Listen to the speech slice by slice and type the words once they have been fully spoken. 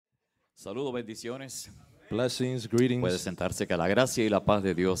Saludos, bendiciones. Blessings, Puede greetings. sentarse, que la gracia y la paz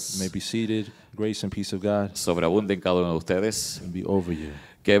de Dios May be seated. Grace and peace of God sobreabunden en cada uno de ustedes. be over you.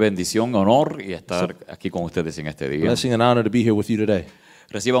 Qué bendición, honor y estar aquí con ustedes en este día. Blessing and honor to be here with you today.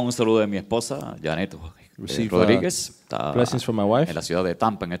 Reciban un saludo de mi esposa, Janet Receive, Rodríguez. Está blessings from my wife. en la ciudad de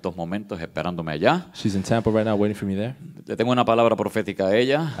Tampa en estos momentos, esperándome allá. She's in Tampa right now, waiting for me there. Le tengo una palabra profética a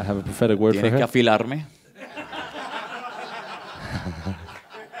ella. I have a prophetic word for Tienes que her. afilarme.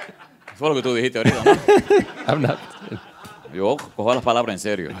 Fue lo que tú dijiste ahorita, ¿no? I'm not. Yo cojo las palabras en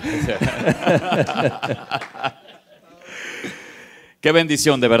serio. Qué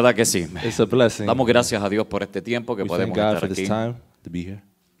bendición, de verdad que sí. It's a blessing. Damos gracias a Dios por este tiempo que We thank podemos God estar for this aquí. time to be here.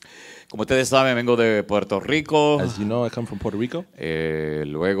 Como ustedes saben, vengo de Puerto Rico, As you know, I come from Puerto Rico.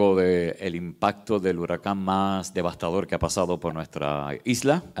 luego del impacto del huracán más devastador que ha pasado por nuestra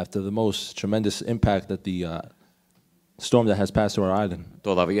isla. After the most tremendous impact that the storm that has passed through our island,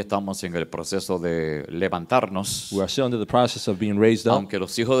 Todavía estamos en el proceso de levantarnos, we are still under the process of being raised up. aunque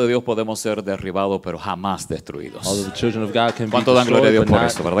los hijos de Dios podemos ser derribados, pero jamás destruidos. Although the children of God can be ¿Cuánto dan gloria a Dios destroyed, por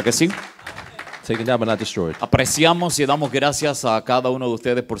but eso? not ¿Verdad que sí? taken down, but not destroyed. Apreciamos y damos gracias a cada uno de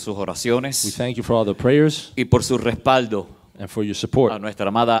ustedes por sus We oraciones thank you for all the prayers y por su respaldo and for your a support nuestra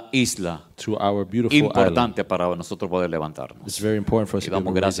amada isla. to our beautiful island. Importante para nosotros poder levantarnos. It's very important for us Y to be able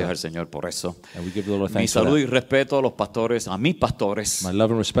damos to raise gracias up. al Señor por eso. And we give the Lord Mi thanks for salud that. y respeto a los pastores, a mis pastores, My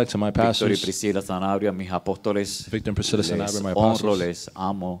love and respect to my Víctor y pastors, Priscila Sanabria, mis apóstoles. Victor and Priscilla Les Sanabria, my honro, apostles. les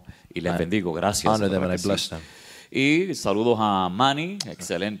amo y les bendigo. Gracias. Honor de them verdad and I que bless sí. them. Y saludos a Manny,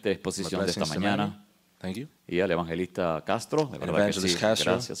 excelente My exposición de esta blessings to mañana. Manny. Thank you. Y al evangelista Castro, de verdad que sí. Evangelist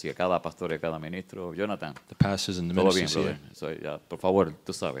Castro. Gracias. Y a cada pastor y a cada ministro. Jonathan, The pastors and the todo bien, ministers brother. here. Soy ya, por favor,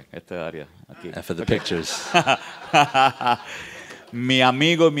 tú sabes, esta área aquí. And for the pictures. Mi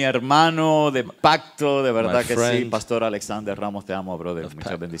amigo, mi hermano de pacto, de verdad My que sí. friend. Pastor Alexander Ramos, te amo, brother. Of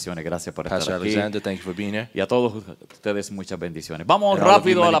Muchas Pa- bendiciones. Gracias por Pastor estar aquí. Alexander, thank you for being here. Y a todos ustedes muchas bendiciones. Vamos And all of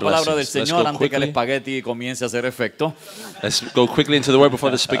rápido you, a la many palabra del blessings. Let's Señor go antes que el quickly. espagueti comience a hacer efecto. Let's go quickly into the word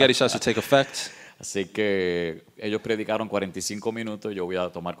before the spaghetti starts to take effect. Así que ellos predicaron 45 minutos, yo voy a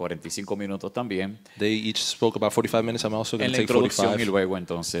tomar 45 minutos también They each spoke about 45 minutes. I'm also going en to la take introducción y 45 luego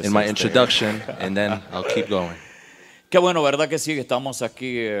entonces. in my introduction, and then I'll keep going. Qué bueno, ¿verdad que sí? Estamos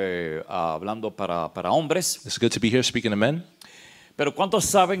aquí hablando para hombres. It's good to be here speaking to men. Pero ¿cuántos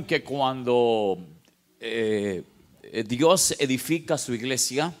saben que cuando Dios edifica su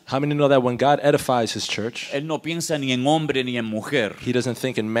iglesia, How many know that when God edifies his church, Él no piensa ni en hombre ni en mujer? he doesn't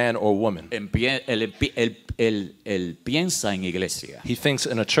think in man or woman. Él piensa en iglesia. He thinks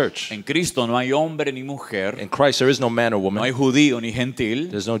in a church. En Cristo no hay hombre ni mujer, In Christ, there is no man or no hay woman. judío ni gentil.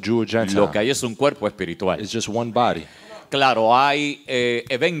 There's no Jew or Lo que Gentile. hay es un cuerpo espiritual. It's just one body. Claro, hay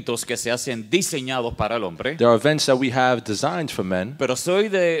eventos que se hacen diseñados para el hombre, There are events that we have designed for men, pero soy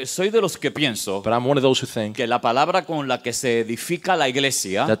de los que pienso but I'm one of those who think que la palabra con la que se edifica la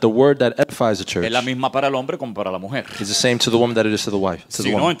iglesia that the word that edifies the church es la misma para el hombre como para la mujer. is the same to the woman that it is to the wife. To Si the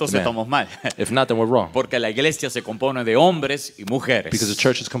no, woman, entonces the man. estamos mal. If not, then we're wrong. Porque la iglesia se compone de hombres y Because the mujeres.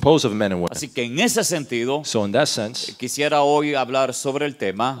 church is composed of men and women. Así que en ese sentido, So in that sense, quisiera hoy hablar sobre el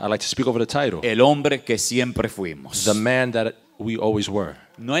tema, I'd like to speak over the title, el hombre que siempre fuimos. The Man That We Always Were.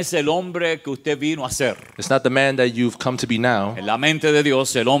 No es el hombre que usted vino a ser. It's not the man that you've come to be now. En la mente de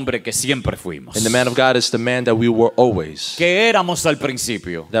Dios, el hombre que siempre fuimos. And the man of God is the man that we were always. ¿Qué éramos al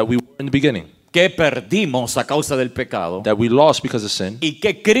principio? That we were in the beginning. ¿Qué perdimos a causa del pecado? That we lost because of sin. Y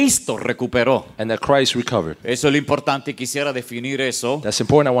que Cristo recuperó. And that Christ recovered. Eso es lo importante y quisiera definir eso. That's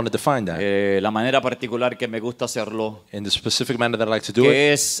important. I want to define that. La manera particular que me gusta hacerlo, In the specific manner that I like to do it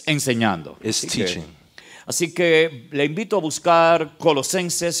que es enseñando. is teaching. Así que le invito a buscar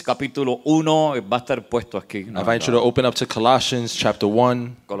Colosenses capítulo 1, va a estar puesto aquí. ¿no? I invite you to open up to Colossians chapter 1, and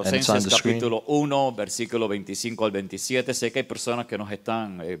it's on Colosenses the screen. capítulo 1, versículo 25 al 27. Sé que hay personas que nos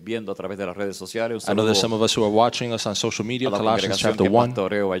están viendo a través de las redes sociales. Un I know there's some saludo of us who are watching us on social media. a la Colossians congregación chapter que 1.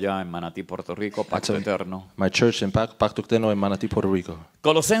 pastoreo allá en Manatí, Puerto Rico, Pacto That's Eterno. my church in Pacto Eterno in Manatí, Puerto Rico.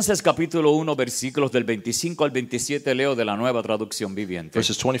 Colosenses capítulo 1, versículos del 25 al 27, leo de la Nueva Traducción Viviente.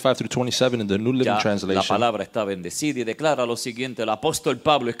 Verses 25 through 27 in the New Living Ya la Translation. palabra está bendecida y declara lo siguiente. El apóstol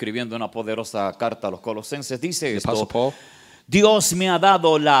Pablo, escribiendo una poderosa carta a los colosenses, dice The Apostle esto: Paul. Dios me ha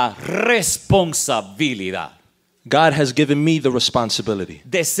dado la responsabilidad. God has given me the responsibility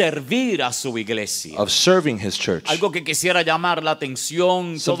de servir a su iglesia. of serving His church. Algo que quisiera llamar la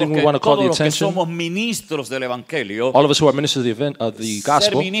atención, Something we want to call todos the los que attention. somos ministros del Evangelio. All of us who are ministers of the event of the Ser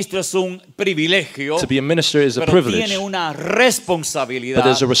gospel, ministro es un privilegio, to be a minister is a pero privilege, tiene una but responsabilidad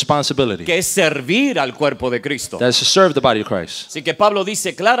there's a responsibility. que es servir al cuerpo de Cristo. That is to serve the body of Christ. Así que Pablo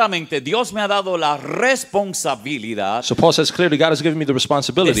dice claramente, Dios me ha dado la responsabilidad So Paul says clearly, God has given me the de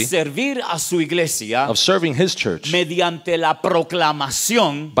responsibility servir a su iglesia of serving His church mediante la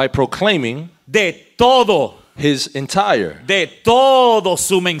proclamación by proclaiming de todo de todo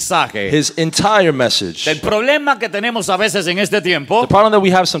su mensaje. His entire message. El problema que tenemos a veces en este tiempo, The problem that we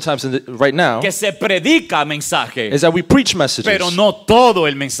have sometimes right now que se predica mensaje, is that we preach messages, pero no todo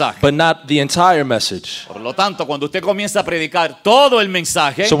el mensaje. but not the entire message. Por lo tanto, cuando usted comienza a predicar todo el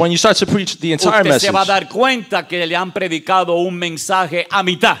mensaje, So when you start to preach the entire usted message, se va a dar cuenta que le han predicado un mensaje a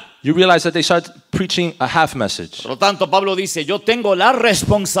mitad. you realize that they start preaching a half message. Por lo tanto, Pablo dice, yo tengo la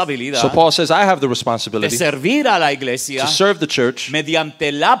responsabilidad So Paul says, I have the de responsibility servir a la iglesia to serve the church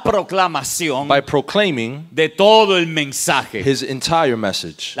mediante la proclamación by proclaiming de todo el mensaje. His entire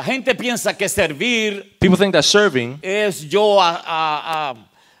message. La gente piensa que servir People think that serving es yo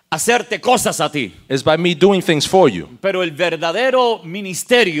hacerte cosas a ti, is by me doing things for you. pero el verdadero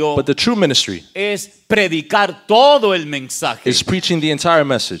ministerio But the true ministry es predicar todo el mensaje. is preaching the entire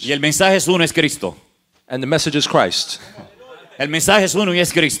message. Y el mensaje es uno, es Cristo. And the message is Christ. El mensaje es uno y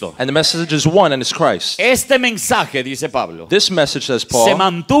es Cristo. And the message is one, and it's Christ. Este mensaje, dice Pablo, This message, says se Paul,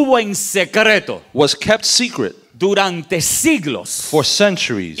 mantuvo en secreto was kept secret durante siglos for y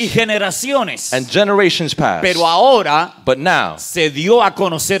centuries generaciones, and generations past. pero ahora But now se dio a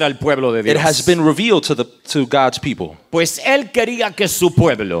conocer al pueblo de it has Dios. been revealed to God's people. Pues él quería que su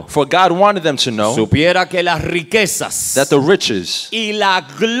pueblo For God wanted them to know supiera que las riquezas that the riches y la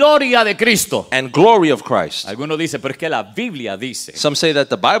gloria de Cristo. and glory of Christ. Algunos dicen, pero es que la Biblia dice Some say that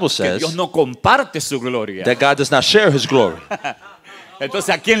the Bible que says Dios no comparte su gloria. that God does not share His glory.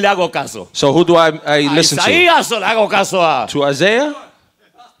 Entonces, ¿a quién le hago caso? So who do I ¿A listen to? Isaías o le hago caso a...? To Isaiah?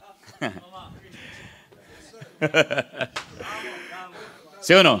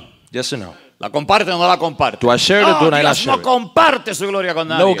 ¿Sí o no? Yes or no? ¿La comparte o no la comparte? Do I share it or do I not Dios share no it? comparte su gloria con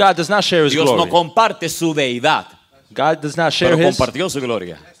nadie. No, God does not share His Dios no glory. comparte su deidad, God does not share pero His, compartió su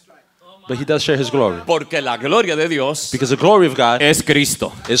gloria. but He does share His glory. Porque la gloria de Dios Because the glory of God es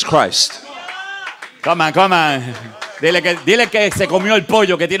Cristo. is Christ. Come on, come on. Dile que se comió el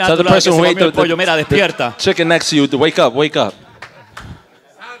pollo que tiene a Tell tu the lado, que se person who ate comió el pollo. Mira, despierta. chicken next to you to wake up, wake up.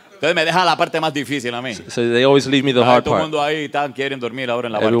 Entonces me deja la parte más difícil a mí. So they always leave me the hard Todo el part. mundo ahí quieren dormir ahora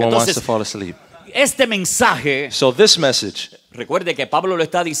en la barca. Everyone wants to Entonces, fall asleep. este mensaje, So this message, recuerde que Pablo lo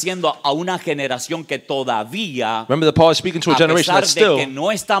está diciendo a una generación que todavía, remember that Paul is speaking to a a generation pesar that de still, que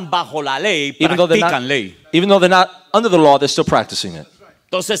no están bajo la ley, even though practican ley. they're not under the law, they're still practicing it.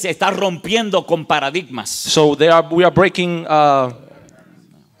 Entonces se está rompiendo con paradigmas. So we are breaking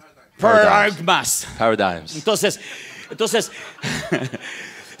Paradigmas. paradigms. Entonces,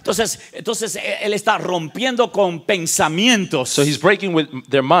 él está rompiendo con pensamientos. So he's breaking with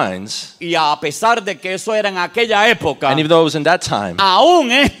their minds, Y a pesar de que eso era en aquella época, and even though it was in that time,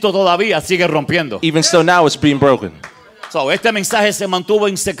 aún esto todavía sigue rompiendo. even still now it's being broken. So, este mensaje se mantuvo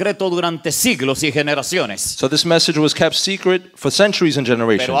en secreto durante siglos y generaciones. So this message was kept secret for centuries and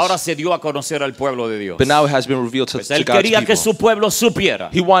generations. Pero ahora se dio a conocer al pueblo de Dios. But now it has been revealed to, Pues to él God's quería que people. su pueblo supiera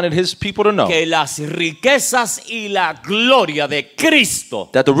He wanted His people to know que las riquezas y la gloria de Cristo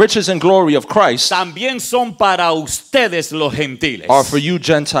that the riches and glory of Christ también son para ustedes los gentiles. are for you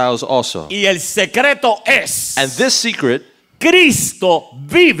Gentiles also. Y el secreto es: And this secret, Cristo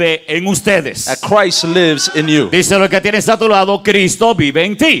vive en ustedes. that Christ lives in you. Dice lo que tienes a tu lado: Cristo vive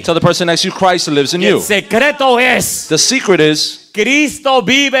en ti. Tell the person next to you, Christ lives in Y el you. secreto es: The secret is Cristo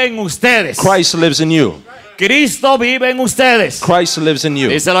vive en ustedes. Christ lives in you. Cristo vive en ustedes. Christ lives in you.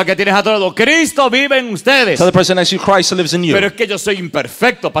 Dice lo que tienes a tu lado: Cristo vive en ustedes. Tell the person next to you, Christ lives in you. Pero es que yo soy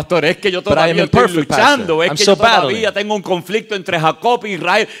imperfecto, pastor. Es que yo But I am todavía estoy imperfect, luchando. pastor. Es I'm que still yo todavía battling. tengo un conflicto entre Jacob y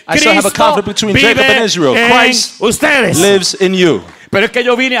Israel. I still have a conflict between Jacob and Israel. en Christ ustedes. lives in you. Pero es que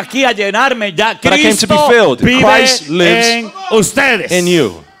yo vine aquí a llenarme ya. But I came to be Cristo filled. vive Christ lives en ustedes. In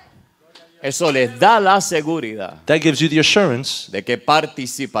you. Eso les da la seguridad That gives you the assurance de que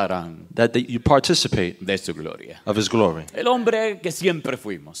participarán that you participate de su gloria. of His glory. El hombre que siempre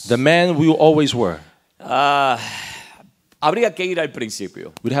fuimos. The man we always were. Habría que ir al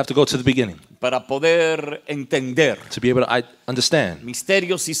principio We'd have to go to the beginning para poder entender to be able to understand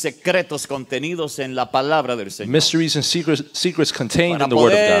misterios y secretos contenidos en la palabra del Señor. mysteries and secrets contained Para in the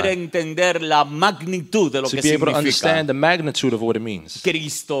Word of poder God. entender la magnitud de lo To que be able to significa understand the magnitude of what it means.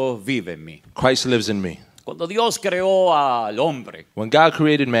 Cristo vive en mí. Christ lives in me. Cuando Dios creó al hombre, When God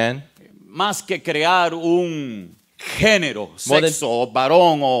created man, más que crear un género, More than- sexo,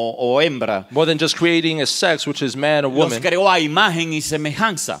 varón o hembra, more than just creating a sex, which is man or los woman, creó a imagen y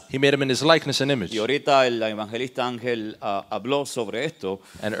semejanza. He made him in His likeness and image. Y ahorita el evangelista Ángel habló sobre esto.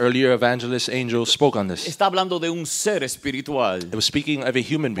 And earlier, evangelist Angel spoke on this. Está hablando de un ser espiritual, It was speaking of a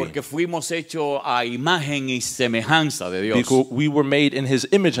human being. porque fuimos hechos a imagen y semejanza de Dios. Because we were made in His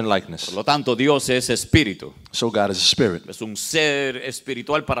image and likeness. Por lo tanto, Dios es espíritu. So God is a spirit. Es un ser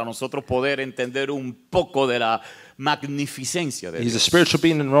espiritual para nosotros poder entender un poco de la magnificencia de He's a Dios. spiritual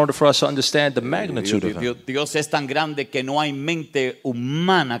being in order for us to understand the magnitude of Him. Dios es tan grande que no hay mente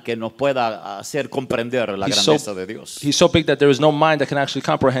humana que nos pueda hacer comprender la He's grandeza de Dios. He's so big that there is no mind that can actually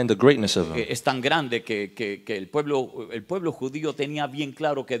comprehend the greatness of Him. Es tan grande que el pueblo judío tenía bien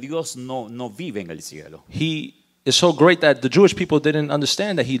claro que Dios no vive en el cielo. He is so great that the Jewish people didn't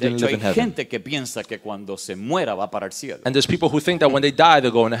understand that He De didn't hecho, live hay in heaven. gente que piensa que cuando se muera va para el cielo. And there's people who think that when they die, they're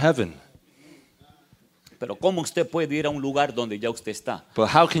going to heaven. Pero ¿cómo usted puede ir a un lugar donde ya usted está? But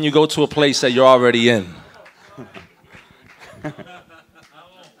how can you go to a place that you're already in?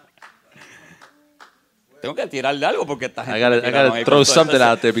 Tengo que tirarle algo porque esta gente I me gotta tiraron ahí throw con todo. something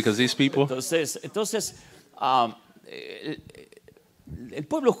out there because these people. Entonces, el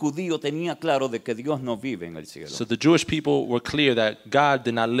pueblo judío tenía claro de que Dios no vive en el cielo. So the Jewish people were clear that God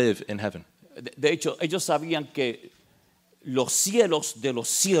did not live in heaven. De hecho, ellos sabían que los cielos de los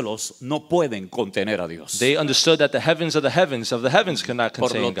cielos no pueden contener a Dios. They understood that the heavens of the heavens cannot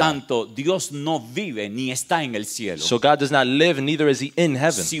Por lo contain God. tanto, Dios no vive ni está en el cielo. So God does not live, and neither is He in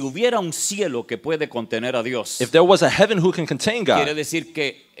heaven. Si hubiera un cielo que puede contener a Dios, If there was a heaven who can contain quiere God, decir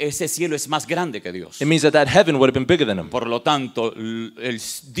que ese cielo es más grande que Dios. it means that heaven would have been bigger than Him. Por lo tanto,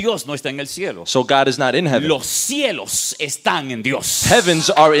 Dios no está en el cielo. So God is not in heaven. Los cielos están en Dios.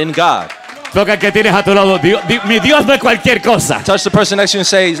 Heavens are in God. Toca que tienes a tu lado. Mi Dios no es cualquier cosa. Touch the person next to you and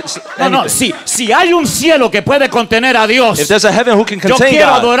say No, anything. si hay un cielo que puede contener a Dios, If there's a heaven who can yo contain quiero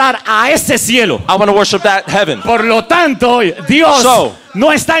God, adorar a ese cielo. I want to worship that heaven. Por lo tanto, Dios So,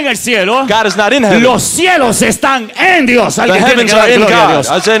 no está en el cielo. God is not in heaven. Los cielos están en Dios. The Alguien tiene heavens que dar are in gloria a God. Dios.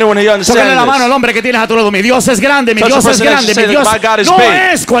 Does anyone here Tócale la mano understand al hombre que tienes a tu lado. Mi Dios es grande, mi Touch the Dios es person next grande, to you mi and Dios say that my God is no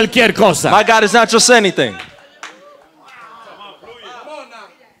big. es cualquier cosa. this? My God is not just anything.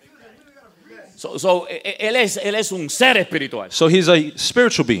 Él es un ser espiritual. So He's a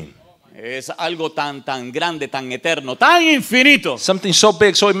spiritual being. Es algo tan grande, tan eterno, tan infinito, Something so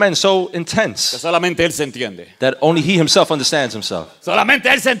big, so immense, so que intense solamente Él se entiende. that only He Himself understands Himself. Solamente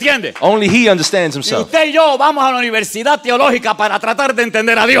Él se entiende. Only He understands Y Himself. usted y yo vamos a la universidad teológica para tratar de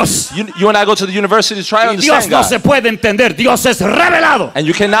entender a Dios. You and I go to the university to try to Y Dios understand no God. se puede entender, Dios es revelado. And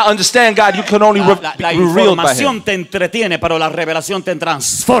you cannot understand God, you can only La be revealed by Him. información te entretiene, pero la revelación te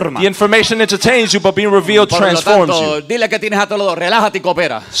transforma. The information entertains you, but being revealed Por lo transforms tanto, you. dile que tienes a tu lado, relájate y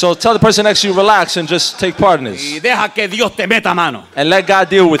coopera. So tell the person next to you, relax and just take part in this. Y deja que Dios te meta mano. And let God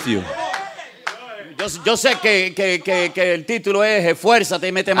deal with you. Yo sé que el título es Esfuérzate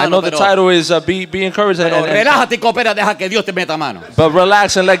y mete I mano, know the pero title is be encouraged, pero relájate y coopera, deja que Dios te meta mano. but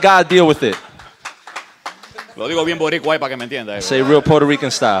relax and let God deal with it. Lo digo bien boricua ahí para que me entienda. Say real Puerto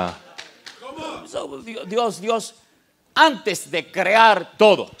Rican style. So, Dios, antes de crear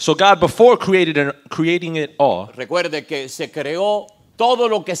todo, So God, before creating it all, recuerde que se creó todo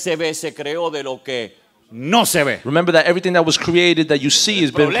lo que se ve, se creó de lo que no se ve. remember that everything that was created that you see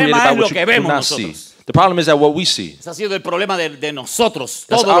has been created problema by es lo what you que do vemos not see. nosotros. The problem is that what we see, Ese ha sido el problema de nosotros,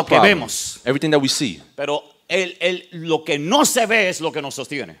 that's todo our lo que problem. vemos. Everything that we see. Pero lo que no se ve es lo que nos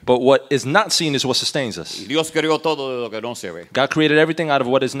sostiene. But what is not seen is what sustains us. Y Dios creó todo de lo que no se ve. God created everything out of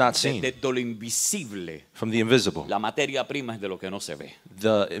what is not De seen, lo invisible. from the invisible. La materia prima es de lo que no se ve.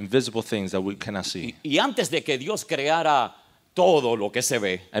 The invisible things that we cannot see. Y antes de que Dios creara todo lo que se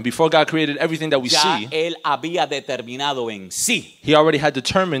ve, And before God created everything that we ya see, Él había determinado en sí. He already had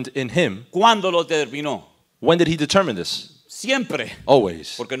determined in Him. ¿Cuándo lo determinó? When did He determine this? Siempre.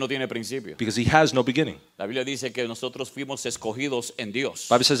 Always. Porque no tiene principio. Because He has no beginning. La Biblia dice que nosotros fuimos escogidos en Dios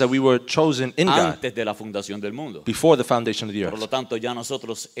The Bible says that we were chosen in God antes de la fundación del mundo. before the foundation of the Por lo earth. tanto, ya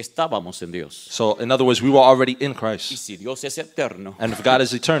nosotros estábamos en Dios. So, in other words, we were already in Y Christ. si Dios es eterno, And if God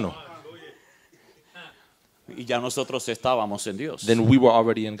is eternal, y ya nosotros estábamos en Dios. then we were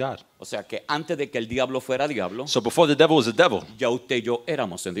already in God. O sea que antes de que el diablo fuera diablo, So, before the devil was a devil, ya usted y yo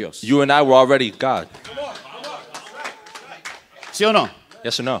éramos en Dios. you and I were already God. ¿Sí o no?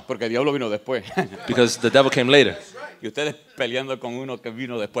 Yes or no? Porque el diablo vino después. Because the devil came later. Y ustedes peleando con uno que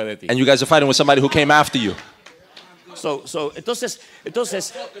vino después de ti. And you guys are fighting with somebody who came after you.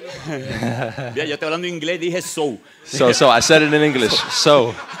 Entonces, ya yo estoy hablando inglés, dije so. So I said it in English.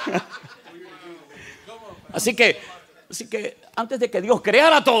 So, Así que antes de que Dios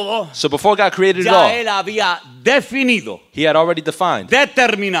creara todo, So before God created it ya all, Él había definido, He had already defined,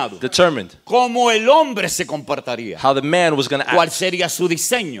 determinado determined cómo el hombre se comportaría, how the man was going to cuál act. sería su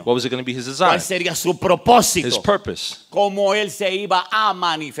diseño, What was it going to be his cuál design, sería su his propósito, purpose, cómo Él se iba a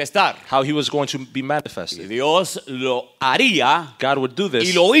manifestar. how he was going to be Y manifested. Dios lo haría God would do y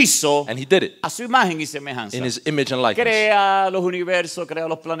this, lo hizo and He did it a su imagen y semejanza. in His image and likeness. Crea los universos, crea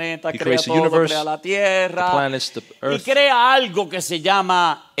los planetas, He crea creates the todo, universe, crea la the tierra planets, the y earth. crea algo que se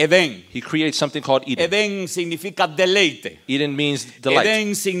llama Edén. He creates something called Eden. Edén significa deleite. Eden means delight.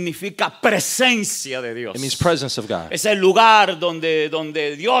 Edén significa presencia de Dios. It means presence of God. Es el lugar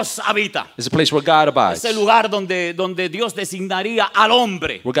donde Dios habita. It's a place where God abides, Es el lugar donde Dios designaría al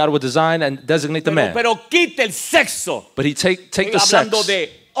hombre. where God would design and designate the man. Pero quite el sexo. But He take Estoy the hablando sex.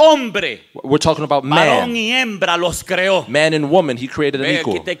 de hombre. We're talking about Varón man. y hembra los creó. Man and woman, He created an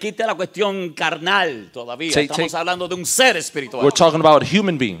equal. Que te quite la cuestión carnal todavía. Take- Estamos take- hablando de un ser espiritual. We're talking about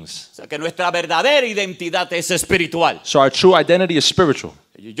human beings. O sea, que nuestra verdadera identidad es espiritual. So our true identity is spiritual.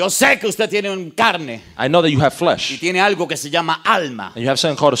 Yo sé que usted tiene un carne I know that you have y flesh tiene algo que se llama alma. and you have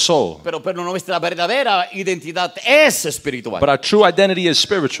something called a soul. Pero nuestra verdadera identidad es espiritual. But our true identity is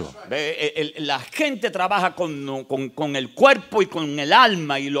spiritual. La gente trabaja con el cuerpo y con el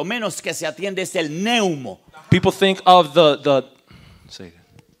alma y lo menos que se atiende es el neumo. People think of say it.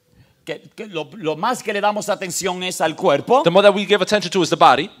 Que lo más que le damos atención es al cuerpo. The more that we give attention to is the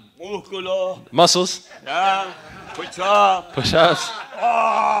body, Músculo, muscles, push-up, push-ups,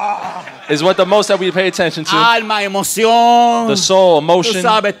 is what the most that we pay attention to. alma, emoción. The soul, Tú emotion,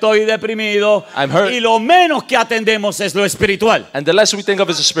 sabes, estoy deprimido. I'm hurt. Y lo menos que atendemos es lo espiritual. and the less we think of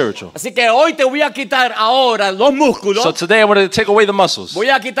is the spiritual. Así que hoy te voy a quitar ahora los músculos. So today I'm going to take away the muscles. Voy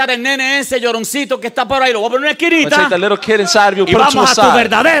a quitar el nene ese lloroncito que está por ahí. Lo voy a poner en una I'm going to take esquinita. the little kid inside of you, Y put him to a vamos a tu side.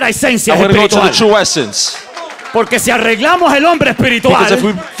 verdadera esencia I'm going to go to the espiritual. true essence. Porque si arreglamos el hombre espiritual, Because if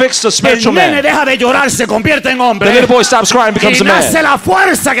we fix the el spiritual nene man, deja de llorar, se convierte en the hombre. little boy stops crying and becomes Y a nace man. la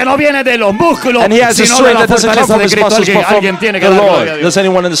fuerza que no viene de los músculos, And he has a sino de strength la that doesn't come fortaleza from de his Cristo. muscles, but from Alguien tiene que the dar gloria a Lord. Dios. Does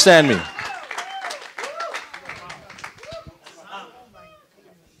anyone understand me?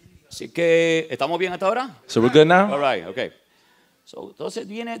 Así que, ¿estamos bien hasta ahora? So we're good now? All right, okay. So, entonces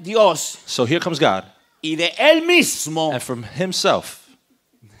viene Dios So here comes God. y de Él mismo And from Himself,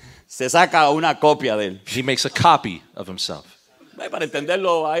 se saca una copia de Él. He makes a copy of Himself. Para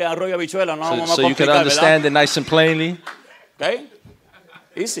entenderlo, hay arroyo habichuela, no vamos a So you can complicar, understand it nice and plainly. ¿verdad? Okay?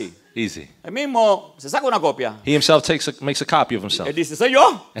 Easy. Easy. Él mismo se saca una copia. He Himself makes a copy of Himself. Él dice, soy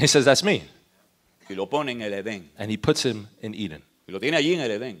yo. And He says, that's me. Y lo pone en el Edén. And He puts him in Eden. Y lo tiene allí en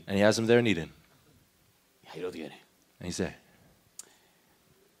el Edén. And He has him there in Eden. Y ahí lo tiene. And He's there.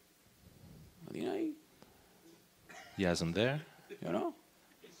 Lo tiene ahí, He has him there. ¿you know?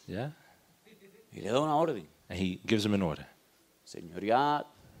 Yeah. Y le da una orden. And He gives him an order. Señoría,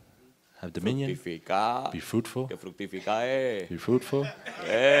 Have dominion. fructificar. Be fruitful. Que fructificar es. Be fruitful.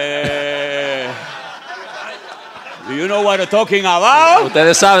 Do you know what I'm talking about?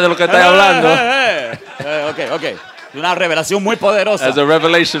 Ustedes saben de lo que estoy hablando. Ok. Una revelación muy poderosa. There's a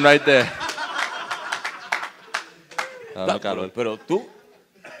revelation right there. No, no, Carlos. Pero tú.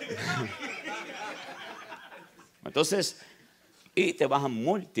 Entonces, y te vas a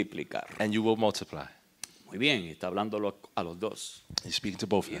multiplicar. And you will multiply. Muy bien, está hablando a los dos. He's speaking to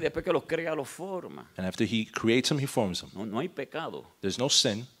both of Y them. después que los crea, los forma. And after He creates them, He forms them. No hay pecado. There's no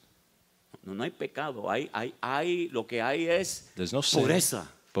sin. No hay pecado. Lo que hay es There's no sin. pureza,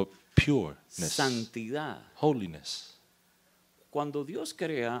 But pureness. santidad. Holiness. Cuando Dios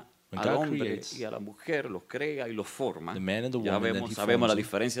crea When al God hombre creates y a la mujer, los crea y los forma. the man and the Ya woman, then He sabemos la forms them.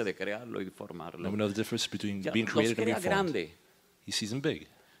 diferencia de crearlo y formarlo. Now we know the difference between Ya being los created and crea being formed. grande. He sees them big.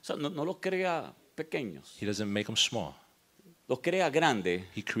 O sea, no los crea pequeños. He doesn't make them small. Los crea grande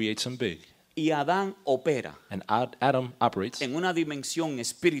He creates them big. y Adán opera And Adam operates en una dimensión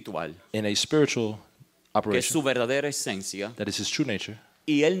espiritual in a spiritual que es operation su verdadera esencia that is His true nature.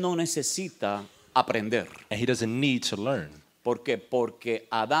 y él no necesita aprender. And He doesn't need to learn. ¿Por qué? Porque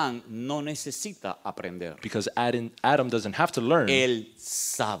Adán no necesita aprender. Because Adam doesn't have to learn. Él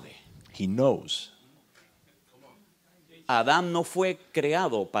sabe. He knows. Adán no fue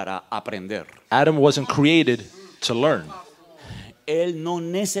creado para aprender. Adam wasn't created to learn. Él no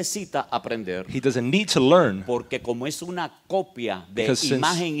necesita aprender He doesn't need to learn porque como es una copia de Because since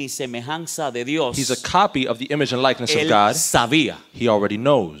imagen y semejanza de Dios, He's a copy of the image and likeness of él God. sabía. He already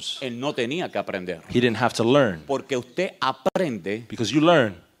knows. Él no tenía que aprender. He didn't have to learn. Porque usted aprende Because you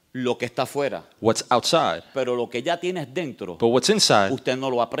learn lo que está afuera, what's outside. pero lo que ya tienes dentro, But what's inside, usted no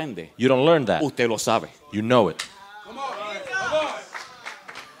lo aprende. you don't learn that. Usted lo sabe. You know it.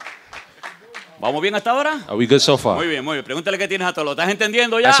 ¿Vamos bien hasta ahora? Are we good so far? Muy bien, muy bien. Pregúntale qué tienes a todos. ¿Lo estás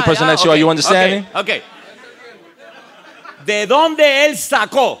entendiendo ya? Ask the person next to you, are you understanding? Okay. ¿De dónde él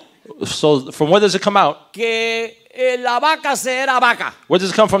sacó So from where does it come out? que la vaca era vaca? Where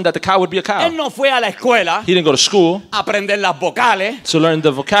does it come from that the cow would be a cow? Él no fue a la escuela He didn't go to school a aprender las vocales to learn the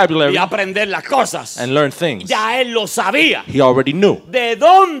vocabulary y aprender las cosas. and learn things. Ya él lo sabía. He already knew. ¿De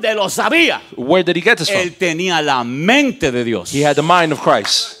dónde lo sabía? Where did he get this from? Él tenía la mente de Dios. He had the mind of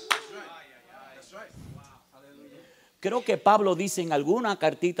Christ. Creo que Pablo dice en alguna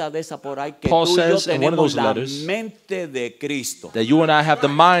cartita de esa por ahí que Paul tú y yo says in one of tenemos those la letters mente de Cristo. That you and I have the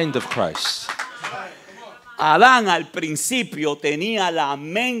mind of Christ. Adán al principio tenía la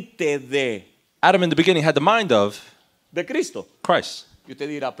mente Adam in the beginning had the mind of de Cristo. Christ. Y usted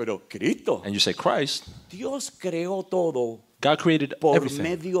dirá, pero Cristo, And you say, Christ, Dios creó todo God created por everything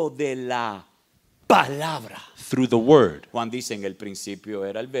medio de la palabra. through the word. Juan dice en el principio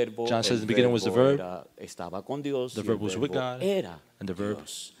era el verbo. John says el in the beginning was the verb. Estaba con Dios. The y el verb was with verbo God, era and the verb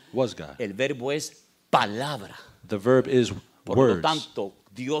Dios. was God. El verbo es palabra. The verb is Por lo words. tanto,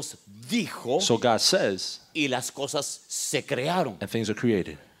 Dios dijo So God says, y las cosas se crearon. and things are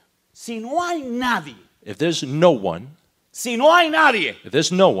created. Si no hay nadie, If there's no one, si no hay nadie, if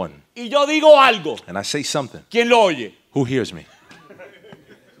there's no one, y yo digo algo, and I say something, ¿quién lo oye? who hears me?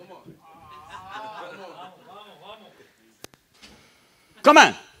 Come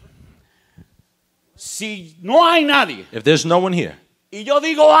on. Si no hay nadie If there's no one here, y yo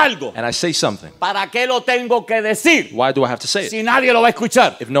digo algo, and I say something, ¿para qué lo tengo que decir why do I have to say it si nadie lo va a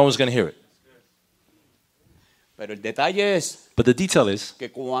escuchar? if no one's going to hear it? Pero el detalle es But the detail is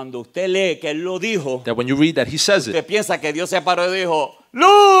que cuando usted lee que él lo dijo, that when you read that he says usted it, piensa que Dios se paró y dijo,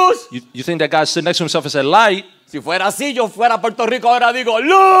 ¡luz! you think that God stood next to himself and said, light. Si fuera así, yo fuera a Puerto Rico ahora digo, If it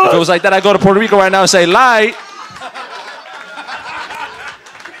 ¡luz! was like that, I go to Puerto Rico right now and say, light.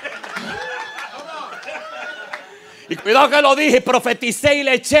 Y cuidado que lo dije, profeticé y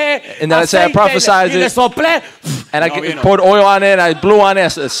le eché And then I said, I aceite prophesied y le it. soplé. And No I vino. poured oil on it, and I blew on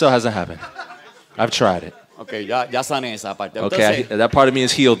it. It still hasn't happened. I've tried it. Ok, ya sané esa parte. Okay, Entonces, that part of me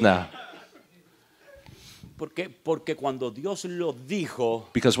is healed now. porque cuando Dios lo dijo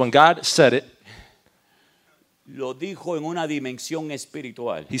Because when God said it, lo dijo en una dimensión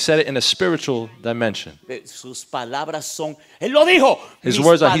espiritual. he said it in a spiritual dimension. Sus palabras son, Él lo dijo. His Mis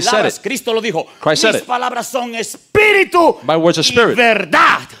words are, he said palabras, it. Cristo lo dijo. Christ said Mis it. palabras son espíritu My words are y spirit.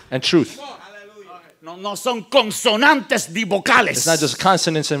 verdad. And truth. No son consonantes ni vocales. It's not just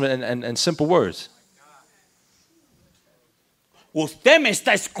consonants and simple words. Usted me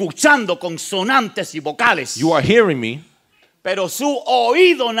está escuchando consonantes y vocales. You are hearing me. Pero su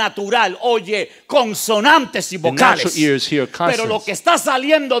oído natural oye consonantes y The natural vocales. ears hear Pero lo consonants. que está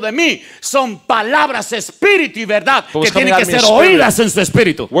saliendo de mí son palabras, espíritu y verdad But what's que tienen coming que out of me ser is spirit. oídas en su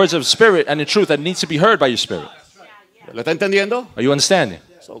espíritu. Words of spirit and in truth that needs to be heard by your spirit. ¿Lo está entendiendo? Are you understanding?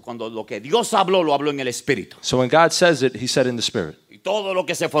 Cuando lo que Dios habló, lo habló en el espíritu. So when God says it, he said in the spirit. Y todo lo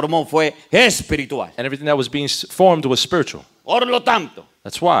que se formó fue espiritual. And everything that was being formed was spiritual. Por lo tanto,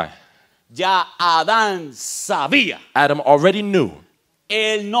 That's why ya Adán sabía. Adam already knew.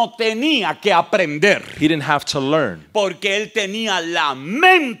 Él no tenía que aprender. He didn't have to learn Porque él tenía la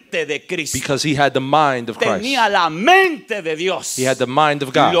mente de Cristo. because he had the mind of Christ. Tenía la mente de Dios. He had the mind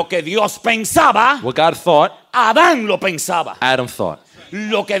of God. Lo que Dios pensaba, What God thought, Adán lo pensaba. Adam thought.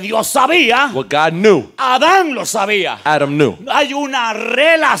 Lo que Dios sabía, What God knew, Adán lo sabía. Adam knew. Hay una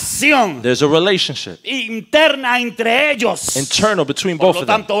relación There's a relationship interna entre ellos. internal between Por both lo of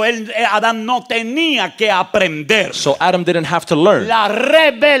them. tanto, Adán no tenía que aprender. So Adam didn't have to learn. La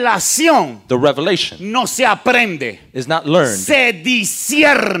revelación The revelation no se aprende, is not learned. se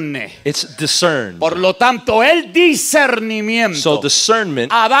discierne. It's discerned. Por lo tanto, el So discernimiento,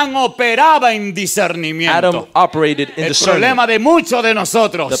 discernment, Adán operaba en Adam discernimiento. operated in El discernment. problema de muchos de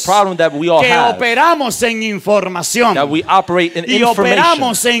nosotros The problem that we all que have, operamos en información that we operate in y information,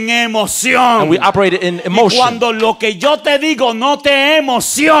 operamos en emoción. and we operate in Y emotion. cuando lo que yo te digo no te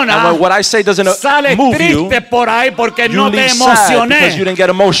emociona, And when what I say doesn't sales move you, triste por ahí porque you no te leave sad because you emocioné. didn't get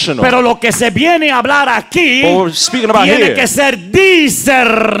emotional. Pero lo que se viene a hablar aquí What we're speaking about tiene here que ser has to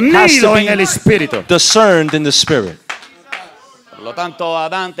discernido be en el espíritu. discerned in the spirit. Por lo tanto,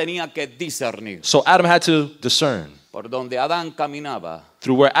 Adán tenía que discernir. So Adam had to discern. Por donde Adán caminaba,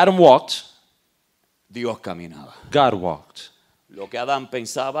 Through where Adam walked, Dios caminaba. God walked. Lo que Adán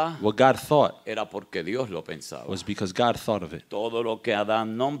pensaba What God thought era porque Dios lo pensaba. was because God thought of it. Todo lo que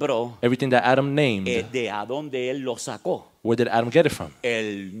Adán nombró, Everything that Adam named, de a dónde él lo sacó, where did Adam get it from?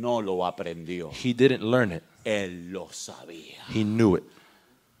 él no lo aprendió, He didn't learn it. él lo sabía. He knew it.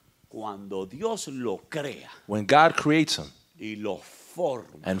 Cuando Dios lo crea When God creates him y lo forma,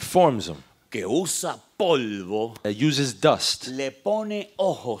 and forms him, que usa polvo, that uses dust. le pone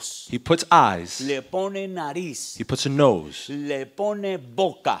ojos, He puts eyes. le pone nariz, He puts a nose. le pone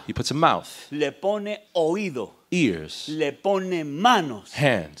boca, He puts a mouth, le pone oído, ears, le pone manos,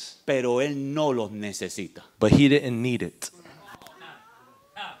 hands. pero él no los necesita. But he didn't need it.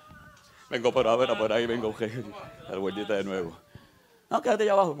 Vengo por ahí, vengo. La vueltita de nuevo. No, quédate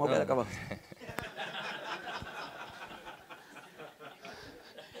allá abajo, me voy a quedar acá abajo.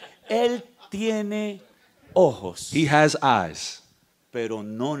 Él tiene ojos, He has eyes, pero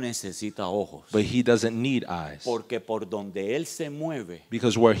no necesita ojos. but he doesn't need eyes. Porque por donde él se mueve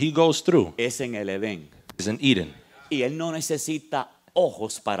Because where he goes through es en el Edén. is in Eden. Y él no necesita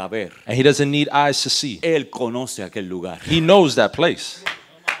ojos para ver. And he doesn't need eyes to see. Él conoce aquel lugar. He knows that place.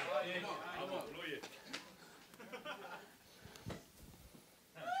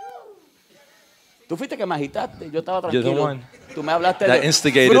 Tú fuiste que me agitaste, yo estaba You're the tranquilo. one Tú me hablaste that de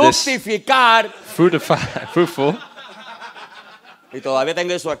instigated this. fructificar. Fruitful. Y todavía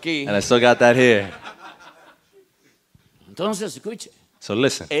tengo eso aquí. And I still got that here. Entonces, escuche. So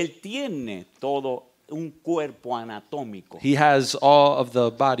listen. Él tiene todo un cuerpo anatómico. He has all of the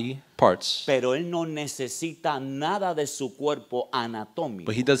body parts, Pero él no necesita nada de su cuerpo anatómico.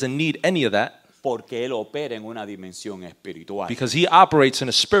 but he doesn't need any of that Porque él opera en una dimensión espiritual. because he operates in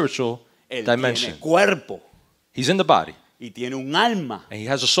a spiritual Él dimension. tiene cuerpo He's in the body y tiene un alma. and he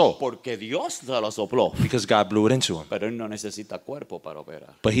has a soul Porque Dios se lo sopló. because God blew it into him. Pero él no necesita cuerpo para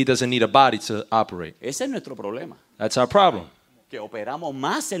operar. But he doesn't need a body to operate. Ese es nuestro problema. That's our problem. Que operamos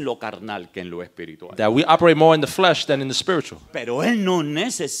más en lo carnal que en lo espiritual. That we operate more in the flesh than in the spiritual. Pero él no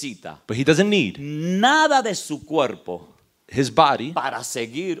necesita But he doesn't need nada de su cuerpo his body para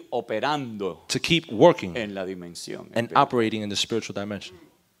seguir operando to keep working en la dimensión and espiritual. operating in the spiritual dimension.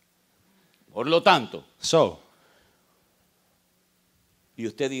 Por lo tanto, So, y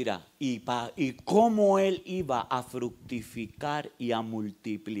usted dirá, ¿y cómo él iba a fructificar y a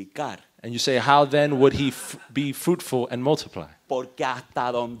multiplicar? and you say, how then would he be fruitful and multiply? Porque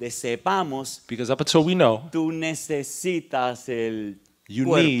hasta donde sepamos, Because up until we know, tú necesitas el you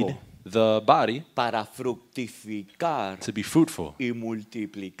cuerpo need the body para fructificar to be fruitful y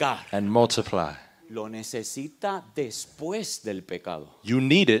multiplicar. and multiply. Lo necesita después del pecado. You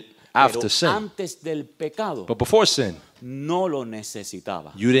need it Pero after sin. antes del pecado But before sin, no lo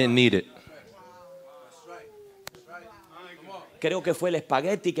necesitaba. you didn't need it. Creo que fue el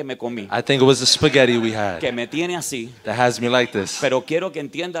espagueti que me comí, I think it was the spaghetti we had que me tiene así. that has me like this. Pero quiero que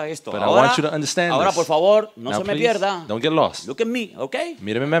entienda esto. But I want you to understand ahora this. por favor, no Now, se me please, pierda. don't get lost. Look at me, ¿ok?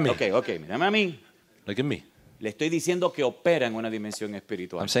 Mírame a mí. Ok, mírame a mí. Look at me. Le estoy diciendo que opera en una dimensión I'm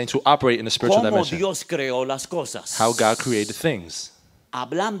espiritual. saying to operate in the spiritual Cómo dimension. Dios creó las cosas. How God created things.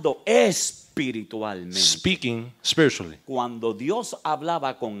 Hablando espiritualmente. Speaking spiritually. Cuando Dios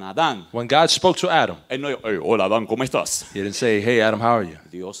hablaba con Adán, When God spoke to Adam, él no dijo, "Hey, hola Adán, ¿cómo estás?" he didn't say, hey, Adam, how are you?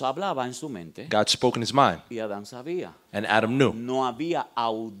 Dios hablaba en su mente God spoke in his mind, y Adán sabía. and Adam knew. No había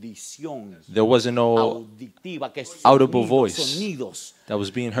audición There wasn't no auditiva, que audible voice sonidos. that was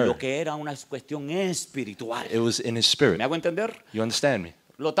being Lo heard. que era una cuestión espiritual. It was in his ¿Me spirit. hago entender? You understand me?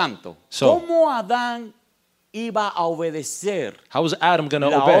 Lo tanto, So- ¿cómo Adán iba a obedecer How was Adam going to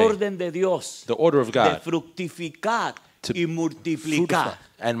la obey orden de Dios the order of de God fructificar to y multiplicar? fructify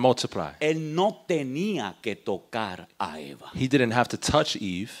and multiply? Él no tenía que tocar a Eva. He didn't have to touch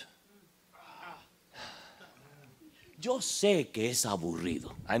Eve. Yo sé que es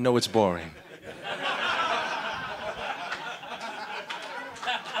aburrido. I know it's boring.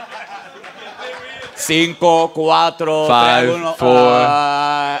 Cinco, cuatro, Five, tres, uno, four.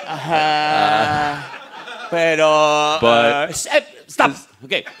 pero But- stop.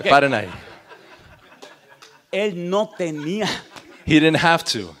 Okay. Para ahí. Él no tenía. He didn't have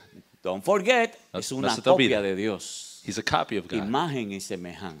to. Don't forget, No- es no una se te olvide. copia de Dios, He's a copy of God. imagen y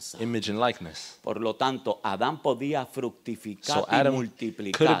semejanza. Image and likeness. Por lo tanto, Adán podía fructificar So y Adam could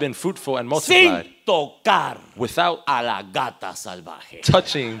multiplicar have been fruitful and multiplied sin tocar without a la gata salvaje.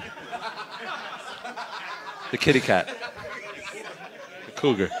 touching the kitty cat, the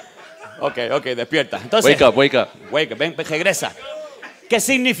cougar. Ok, despierta. Entonces, Wake up, wake up. Wake up, ven, regresa. ¿Qué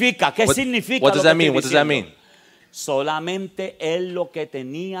significa? ¿Qué significa? What lo does que that estoy mean? What does that diciendo? mean? Solamente él lo que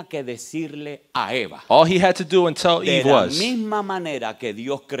tenía que decirle a Eva. All he had to do and tell De Eve la was misma manera que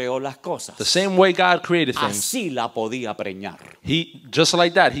Dios creó las cosas, the same way God created things. así la podía preñar. He just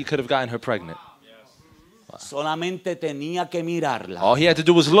like that he could have gotten her pregnant. Solamente tenía que mirarla All he had to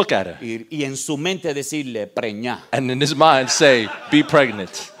do was look at her y en su mente decirle preñar. and in his mind say, "Be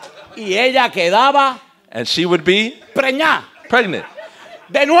pregnant," Y ella quedaba and she would be preñar. pregnant.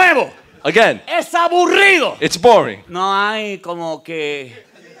 De nuevo, Again, es aburrido. it's boring. No hay como que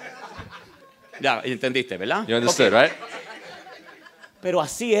Ya, entendiste, ¿verdad? You understood, Ok. right? Pero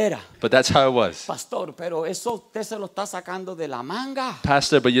así era. But that's how it was. Pastor, pero eso usted se lo está sacando de la manga.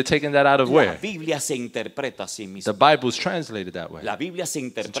 Pastor, but you're taking that out of La where? Biblia se interpreta a sí The misma. Bible's translated that way. La Biblia se It's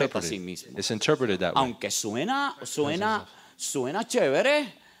interpreta a sí interpreted. misma. It's interpreted that way. Aunque suena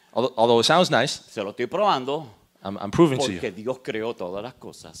chévere, Although it sounds nice, se lo estoy probando, I'm proving to porque you. Dios creó todas las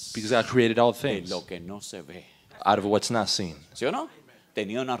cosas Because God created all de things lo que no se ve. out of what's not seen. ¿Sí o no?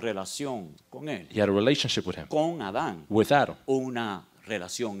 Tenía una relación con él, He had a relationship with him, con Adán, with Adam, una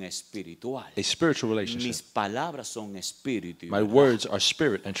relación espiritual. a spiritual relationship. Mis palabras son espíritu y My verdad. words are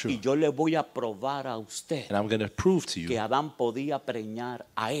spirit and Y truth. yo le voy a probar a usted And I'm going to prove to que you Adán podía preñar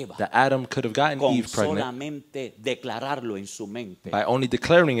a Eva that Adam could have gotten con Eve pregnant solamente declararlo en su mente by only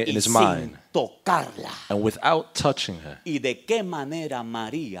declaring it in y his sin mind tocarla. and without touching her. ¿Y de qué manera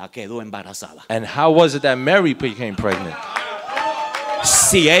María quedó embarazada? And how was it that Mary became pregnant?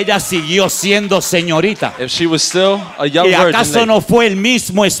 Si ella siguió siendo señorita, If she was still a young ¿y virgin, acaso lady, no fue el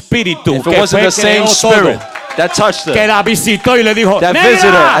mismo espíritu if que it wasn't fue the same creó spirit todo, that touched que her, la visitó y le dijo, that visited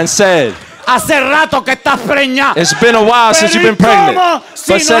her "Negra, and said, hace rato que estás preñada"? it's been a while since you've been pregnant.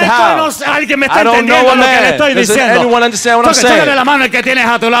 Si But no said hay how? alguien me está I don't know entendiendo a lo que le man. estoy Does diciendo. anyone understand what I'm Tócale saying? la mano el que tienes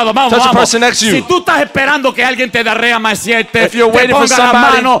a tu lado. Vamos, Touch the vamos. person next to you. Si tú estás esperando que alguien te darrea maciete, If you're te waiting for ponga la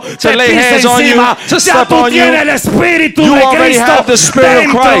somebody mano, to te lay pise hands on you, encima, to ya step tú on you, tienes el Espíritu you de already Cristo have the Spirit of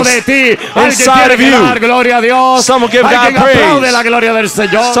dentro Christ de ti. Alguien inside tiene of que you. dar gloria a Dios. Someone give Alguien God praise. aplaude la gloria del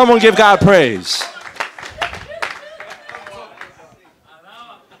Señor. Someone give God praise.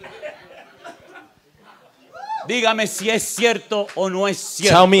 Dígame si es cierto o no es Tell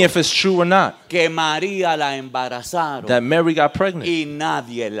cierto me if it's true or not que María la embarazaron that Mary got pregnant y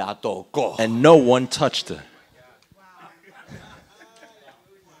nadie la tocó. and no one touched her.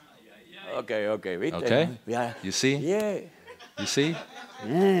 Ok, ¿viste? Okay? Ya. You see? Yeah. You see?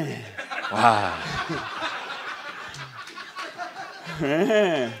 Wow.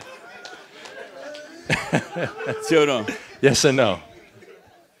 ¿Sí o no? Yes or no?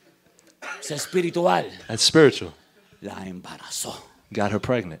 Es espiritual. That's spiritual. La embarazó. Got her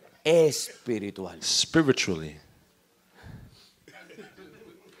pregnant. Espiritual. Spiritually.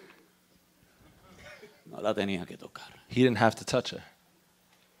 No la tenía que tocar. He didn't have to touch her.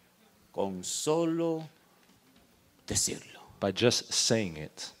 Con solo decirlo, By just saying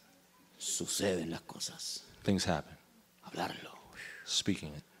it, suceden las cosas. things happen. Hablarlo Speaking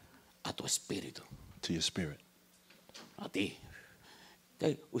it a tu espíritu, to your spirit. a ti.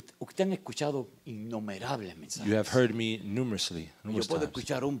 Usted han escuchado innumerables mensajes. You have heard me numerous Yo times. puedo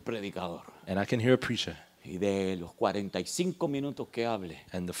escuchar un predicador And I can hear a preacher. y de los 45 minutos que hable,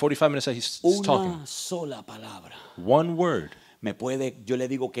 And the 45 minutes that he's una talking, sola palabra one word yo le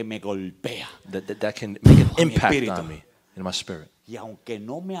digo que me golpea. that can make an mi impact espíritu. on me, in my spirit. Y aunque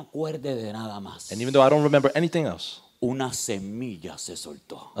no me acuerde de nada más, And even though I don't remember anything else, una semilla se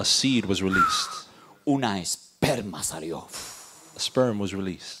soltó, a seed was released. una esperma salió. A sperm was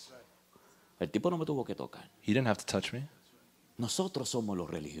released. El tipo no me tuvo que tocar. He didn't have to touch me. Nosotros somos los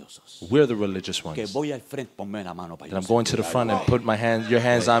religiosos. We're the religious Que ones. voy al frente, ponme la mano para And I'm going to the front and put your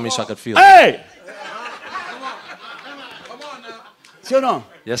hands on me so I could feel it. ¡Ey! ¿Sí o no?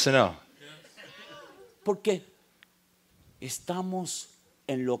 Yes or no? Porque estamos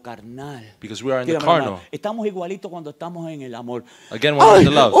en lo carnal. Because we are in the Tírame la mano. carnal. Estamos igualitos cuando estamos en el amor. Again, when we're in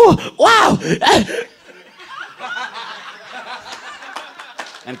the love. ¡Wow!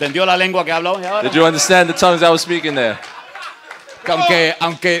 ¿Entendió la lengua que habló ahora? Did you understand the tongues I was speaking there?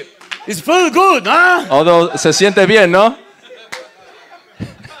 Aunque it's feel good, ¿no? Although se siente bien, ¿no?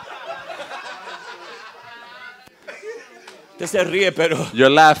 Usted se ríe, pero You're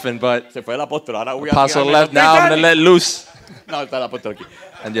laughing, but se fue el apóstol. Ahora voy a apostle tirarme left. los Now I'm going to titanes. let loose. No, está el apóstol aquí.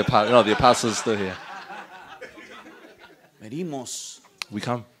 And the apostle is still here. Venimos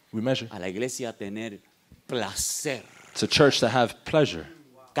We measure. a la iglesia a tener placer It's a church that have pleasure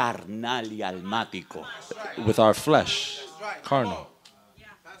carnal y almático. with our flesh, carnal.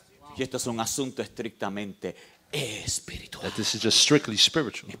 Y esto es un asunto estrictamente espiritual. That this is just strictly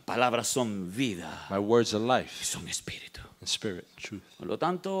spiritual. Mis palabras son vida, My words are life son espíritu. and spirit, truth. Por lo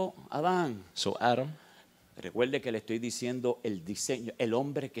tanto, Adán, So Adam, recuerde que le estoy diciendo el diseño, el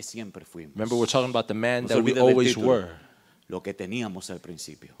hombre que siempre fuimos. remember we're talking about the man No se that we olvide del always título. were, Lo que teníamos al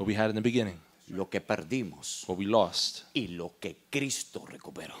principio, what we had in the beginning, lo que perdimos what we lost, y lo que Cristo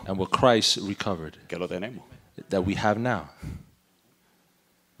recuperó. and what Christ recovered, Que lo tenemos. that we have now.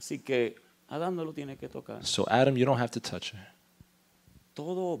 Así que Adán no lo tiene que tocar. So Adam, you don't have to touch her.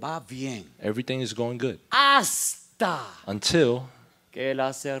 Todo va bien Everything is going good hasta until que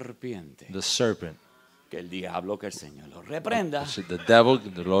la serpiente the serpent que el diablo, que el Señor lo reprenda, The devil,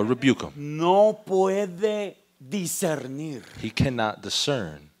 the Lord rebuke him. no puede discernir. He cannot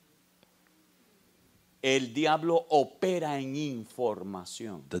discern. El diablo opera en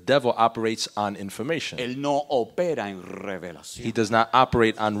información. The devil operates on information. Él no opera en revelación. He does not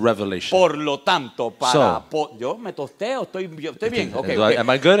operate on revelation. Por lo tanto, yo me tosteo, estoy bien. Okay, okay. Am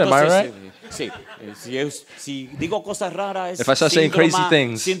I good? Am I right? Sí. Si digo cosas raras, If I start saying crazy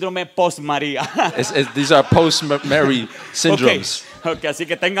things, síndrome post-María. These are post-Mary syndromes. Okay, así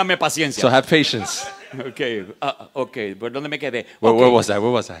que téngame paciencia. So have patience. Okay, ¿por dónde me quedé? Where was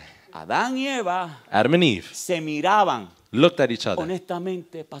I? Adán y Eva Adam and Eve se miraban. looked at each other.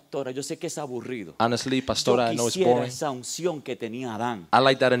 Honestamente, pastora, yo sé que es aburrido. Honestly, pastora, I know Yo it's quisiera boring. esa unción que tenía Adán. I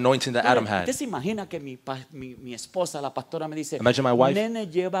like that anointing that Adam had. ¿Usted se imagina que mi esposa, la pastora, me dice, Imagine my wife. nene,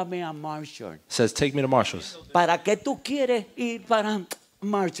 llévame a Marshall? Says, take me to Marshall's. ¿Para qué tú quieres ir para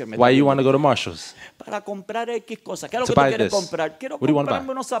Marshall? Why you want to go to Marshall's? Para comprar X cosas. ¿Qué es lo To que tú buy quieres this. comprar? Quiero What do you wanna comprarme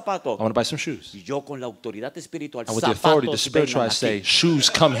buy? unos zapatos. I want to buy some shoes. Y yo con la autoridad espiritual, And with the authority, the zapatos spiritual, I vengan say, aquí. shoes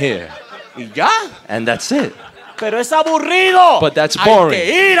come here. Y ya. And that's it. Pero es aburrido. But that's Hay boring.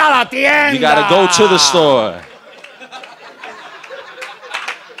 que ir a la tienda. You got to go to the store.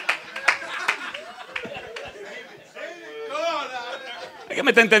 ¿Es que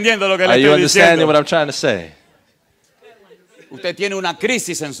me está entendiendo lo que le Are you estoy understanding what diciendo? I'm trying to say? Usted tiene una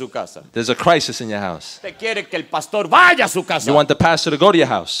crisis en su casa. There's a crisis in your house. Usted quiere que el pastor vaya a su casa. You want the pastor to go to your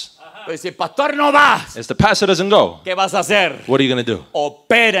house. Pero si el pastor no va, If the pastor doesn't go, ¿qué vas a hacer? what are you going to do?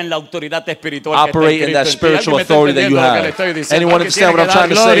 Opera en la autoridad espiritual. Operate in that spiritual authority that you have. Anyone understand what I'm trying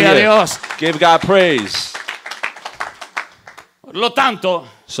to say here? Give God praise. Por lo tanto,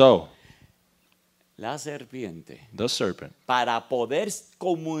 So, la serpiente, the serpent, para poder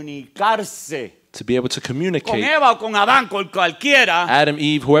comunicarse to be able to con communicate, Eva o con Adán, con cualquiera, Adam,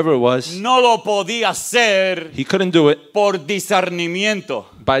 Eve, whoever it was, no lo podía hacer he couldn't do it por discernimiento.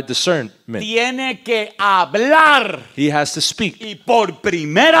 by discernment. Tiene que hablar He has to speak. y por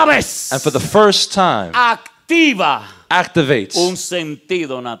primera vez And for the first time, activa activates un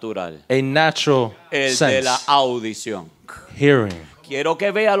sentido natural, a natural el de la sense, audición. hearing. Quiero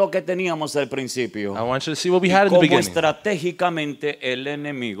que vea lo que teníamos al principio. I want you to see what we had in the Cómo beginning estratégicamente el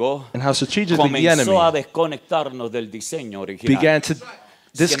enemigo and how strategically the comenzó a enemy desconectarnos del diseño original. began to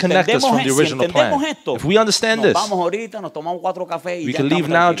disconnect us from the original plan. If we understand nos this, vamos ahorita, nos tomamos 4 cafés y we ya can leave estamos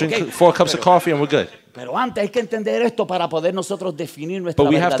now, tranquilos, drink ¿ok? 4 cups of coffee, and we're good. Pero antes hay que entender esto para poder nosotros definir nuestra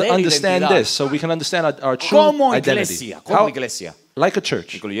But we have to verdadera understand identidad. this so we can understand our true Como identity. iglesia, como How- iglesia, like a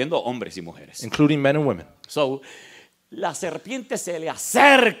church, incluyendo hombres y mujeres. including men and women. So, la serpiente se le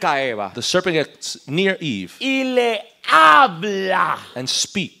acerca a Eva The serpent gets near Eve y le habla. and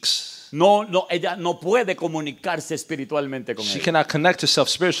speaks. No, ella no puede comunicarse espiritualmente con She él. cannot connect herself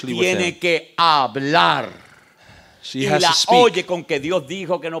spiritually with Tiene him. que hablar. She Y has la to speak. oye con que Dios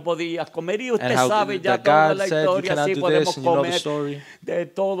dijo que no podías comer. Y usted And how sabe ya that toda God la said you historia. cannot Sí, do podemos this, and you know the comer story. de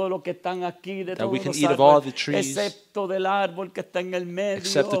todo lo que están aquí, de That todos we can los eat of all árboles, the trees, excepto del árbol que está en el medio,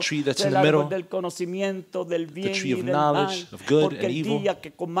 except the tree that's in del the árbol middle, del conocimiento del bien tree y of del knowledge, mal. of good Porque and el evil. día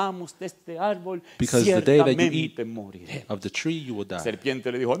que comamos de este árbol, Because the day that you ciertamente eat moriremos. of the tree, you will La die.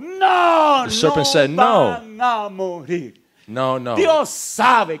 serpiente le dijo, no, The serpent no said, "No." van a morir. No, no. Dios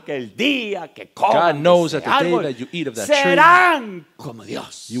sabe que el día que coman God knows de ese that the day árbol, that you eat of that tree, serán como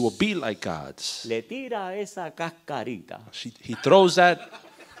Dios. you will be like gods. Le tira esa cascarita. He throws that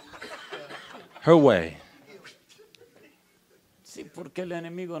her way. Sí, porque el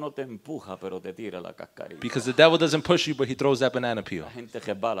enemigo no te empuja, pero te tira la cascarita. Because the devil doesn't push you, but he throws that banana peel. La gente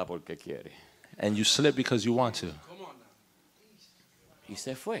resbala porque quiere. And you slip because you want to. Y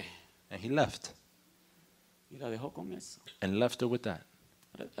se fue. And he left. Y la dejó con eso. And left her with that.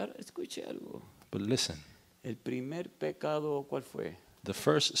 Ahora escuche algo. But listen, El primer pecado, ¿cuál fue? the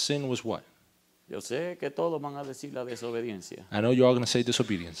first sin was what? Yo sé que todos van a decir la desobediencia. I know you're all going to say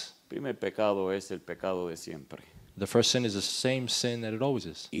disobedience. El primer pecado es el pecado de siempre. The first sin is the same sin that it always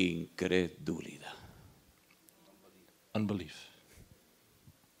is. Incredulidad. Unbelief.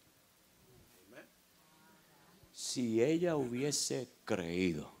 Si ella hubiese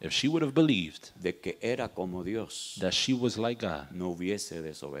creído If she would have believed de que era como Dios, that she was like God, no hubiese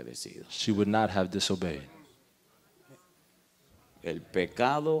desobedecido. she would not have disobeyed. El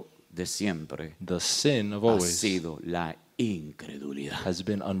pecado de siempre The sin of ha always sido la incredulidad. has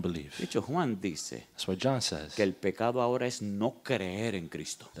been unbelief. De hecho, Juan dice That's why John says que el pecado ahora es no creer en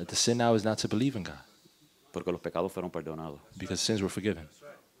Cristo, that the sin now is not to believe in God, porque los pecados fueron perdonados. because sins were forgiven.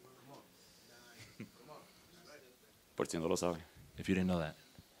 Por si no lo sabe. If you didn't know that.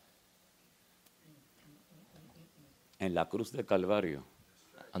 En la cruz del Calvario,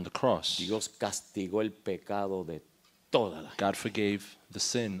 On the cross, Dios castigó el pecado de toda la gente. God forgave the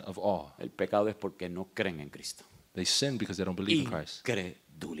sin of all. El pecado es porque no creen en Cristo. They sin because they don't believe in Christ.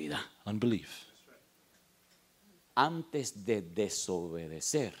 Incredulidad. Unbelief. Antes de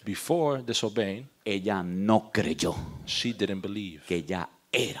desobedecer, Before disobeying, ella no creyó she didn't believe que ella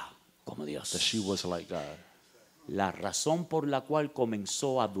era como that Dios. she was like God. La razón por la cual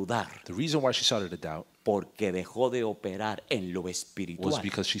comenzó a dudar, The reason why she started to doubt porque dejó de operar en lo was espiritual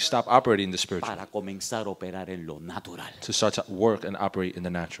because she stopped operating in the spiritual para comenzar a operar en lo natural. to start to work and operate in the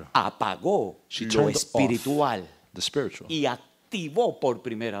natural. Apagó She lo turned espiritual off the spiritual y activó por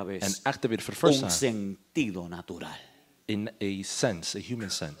primera and vez activated for the first un time sentido natural. in a sense, a human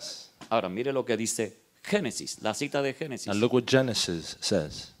sense. Ahora, mire lo que dice Génesis, la cita de Génesis And look what Genesis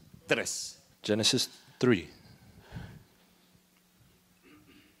says. 3. Genesis 3.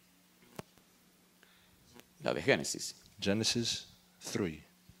 La de Génesis. Genesis 3.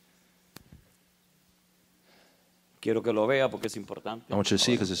 Quiero que lo vea porque es importante. I want you to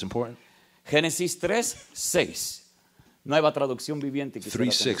see because it's important. Génesis 3, 6. Nueva traducción viviente. quisiera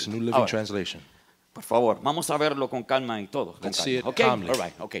 3:6, tener. New Living Ahora, Translation. por favor, vamos a verlo con calma y todo. Con Let's calma, see it ¿ok? calmly. All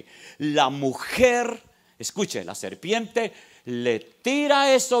right, ok. La mujer, escuche, la serpiente le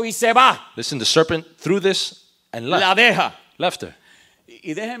tira eso y se va. Listen, the serpent threw this and La left. deja. Left her.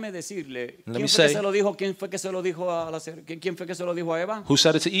 Y déjeme decirle, me ¿quién fue say- que se lo dijo? ¿Quién fue que se lo dijo a quién fue que se lo dijo a Eva? Who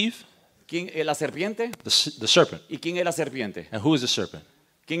said it to Eve? ¿Quién, la serpiente? The serpent. ¿Y quién es la serpiente? And who is the serpent?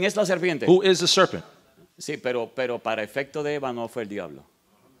 ¿Quién es la serpiente? Who is the serpent? Sí, pero para efecto de Eva no fue el diablo.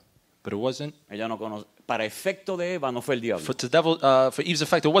 But it wasn't. Ella no conoce. Para efecto de Eva no fue el diablo. For Eve's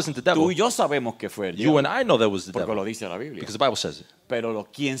effect, it wasn't the devil. Tú y yo sabemos que fue el You diablo. and I know that was the Porque devil lo dice la Biblia. because the Bible says it. Pero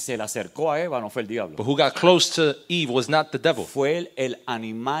quien se le acercó a Eva no fue el diablo. But who got close to Eve was not the devil. Fue el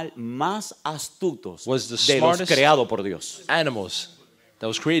animal más astuto Was the de los smartest- creados por Dios. Animals that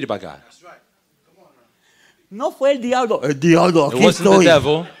was created by God. No fue el diablo. El diablo, It aquí wasn't the estoy.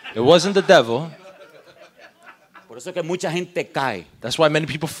 devil. It wasn't the devil. Por eso es que mucha gente cae. That's why many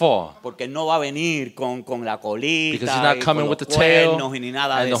people fall. Porque no va a venir con la colita Because he's not y coming con with los the tail cuernos y ni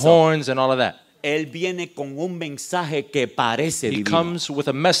nada and de the eso. horns and all of that. Él viene con un mensaje que parece He divino. comes with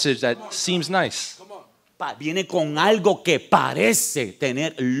a message that seems nice, Viene con algo que parece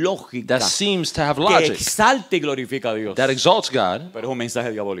tener lógica, that seems to have que logic, exalta y glorifica a Dios. that exalts God, Pero es un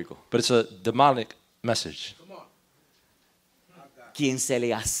mensaje diabólico. but it's a demonic message. Quien se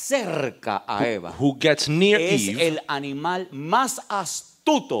le acerca a Eva Who gets near es Eve el animal más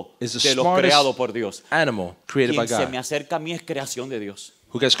astuto is the de los smartest creados por Dios. animal created by Quien se God. me acerca a mí es creación de Dios.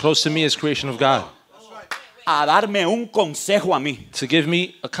 Who gets close to me is creation of God. A darme un consejo a mí. To give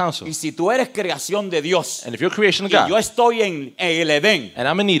me a counsel. Y si tú eres creación de Dios And if you're creation of y yo God, estoy en el Edén, and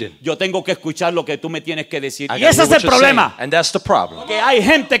I'm in Eden, yo tengo que escuchar lo que tú me tienes que decir. I Y gotta ese hear es what el you're problema. saying. And that's the problem. Que hay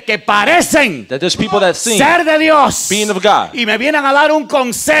gente que parecen That there's people that think ser de Dios being of God. y me vienen a dar un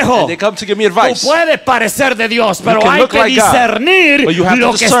consejo. And they come to give me Tú advice. puedes parecer de Dios, pero can hay look que like God, discernir but you have to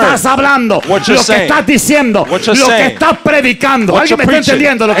lo que discern estás hablando, what you're lo que saying, estás diciendo, what you're lo que saying, estás predicando. What ¿Alguien me you're está preaching.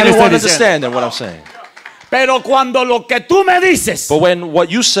 entendiendo lo que le Anyone estoy diciendo? understanding what I'm saying? Pero cuando lo que tú me dices But when what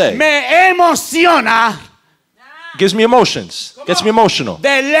you say me emociona, gives me emotions, gets me emotional,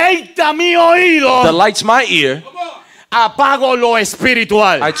 deleita mi oído, delights my ear, apago lo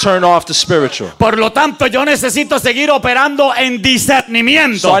espiritual. I turn off the spiritual. Por lo tanto, yo necesito seguir operando en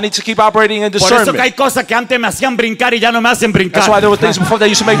discernimiento. So I need to keep operating in Por eso que discernment. hay cosas que antes me hacían brincar y ya no me hacen brincar. That's why there were things before that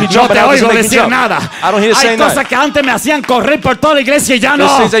used to make me No jump, but te now it doesn't oigo make me decir jump. nada. I don't hear you Hay saying cosas that. que antes me hacían correr por toda la iglesia y ya There's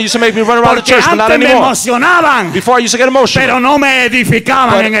no. things that used to make me run around the Porque church, but not antes me anymore. emocionaban, Before I used to get emotional, pero no me edificaban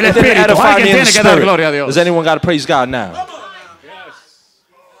but en el it didn't espíritu. edify me Alguien in the tiene que dar spirit. gloria a Dios. Does anyone got to praise God now?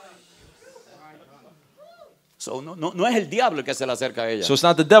 So, no es el diablo el que se le acerca a ella. So it's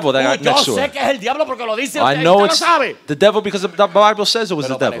not the devil that got Yo next to sé her. que es el diablo porque lo dice I usted, know usted lo it's sabe. the devil because the Bible says it was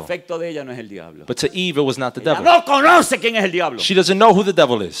Pero the para el devil. efecto de ella no es el diablo. But to Eve, it was not the Ella devil. no conoce quién es el diablo. She doesn't know who the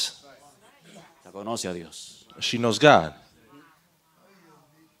devil is. Ella conoce a Dios. She knows God.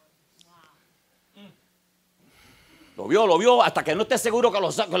 Lo vio hasta que no esté seguro que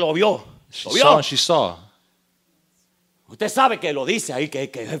lo vio. She Lo saw vio. and she saw. Usted sabe que lo dice ahí,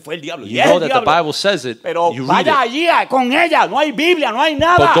 que fue el diablo. Y You es know el that the diablo. Bible says it. Pero You read vaya it. allí con ella. No hay Biblia, no hay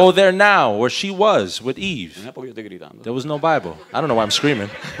nada. But go there now where she was with Eve. No es porque yo estoy gritando. There was no Bible. I don't know why I'm screaming.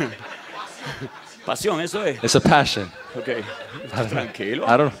 Pasión, eso es. It's a passion. Ok. Tranquilo.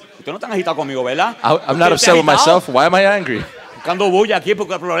 I don't. Usted no está agitado conmigo, ¿verdad? I'm not upset with myself. Why am I angry? Buscando bulla aquí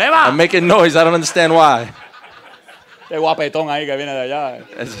porque el problema. I'm making noise. I don't understand why. Este guapetón ahí que viene de allá.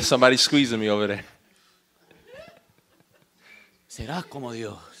 There's somebody squeezing me over there. Serás como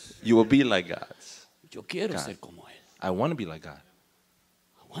Dios. You will be like God. Yo quiero ser como Él. I want to be like God.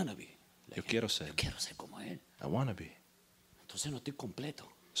 I wanna be. Yo quiero ser. Yo quiero ser como él. I want to be. Entonces no estoy completo.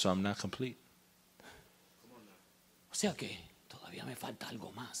 So I'm not complete. O sea que todavía me falta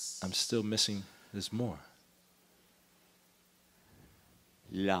algo más. I'm still missing this more.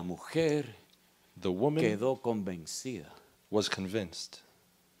 La mujer The woman quedó convencida. was convinced.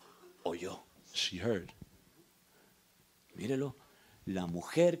 Oyó. She heard. Mírelo. La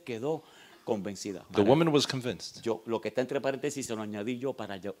mujer quedó convencida. The woman was convinced. Yo, lo que está entre paréntesis se lo añadí yo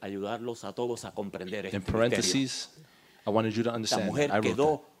para ayudarlos a todos a comprender este In parentheses, I wanted you to misterio. La understand. mujer I wrote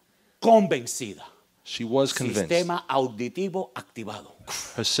quedó that. convencida. She was convinced. Sistema auditivo activado.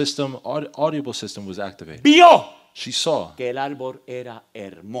 Her system, audible system, was activated. Vio She saw que el árbol era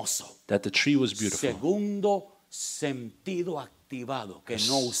hermoso. that the tree was beautiful. Segundo sentido activado que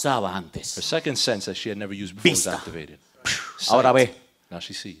no usaba antes. Her second sense that she had never used before was Vista. activated. Ahora Sight. ve. Now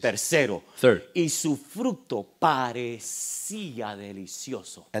she sees. Tercero, Third. y su fruto parecía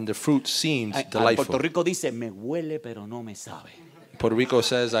delicioso. And the fruit seemed En Puerto delightful. Rico dice, me huele pero no me sabe. Puerto Rico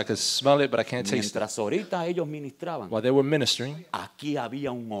says, I can smell it, but I can't taste it. Mientras ahorita ellos ministraban, While they were ministering, aquí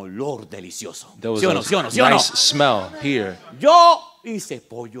había un olor delicioso. there was ¿Sí o no? a ¿Sí o no? ¿Sí o no? nice smell here. Yo hice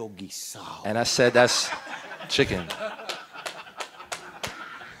pollo guisado. And I said, that's chicken.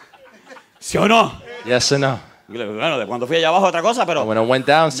 ¿Sí o no? Yes or no? Bueno, de cuando fui allá abajo otra cosa, pero And when I went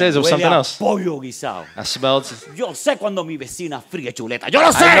downstairs, it was huele something a else. pollo guisado. I smelled. Yo sé cuando mi vecina fríe chuleta. Yo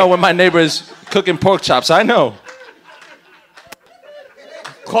lo sé. I know when my neighbor is cooking pork chops. I know.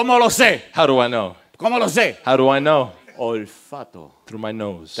 ¿Cómo lo sé? How do I know? ¿Cómo lo sé? How do I know? Olfato. Through my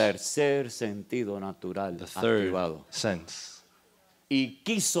nose. Tercer sentido natural The third activado. sense. Y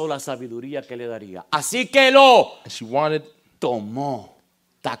quiso la sabiduría que le daría. Así que lo And she wanted, tomó.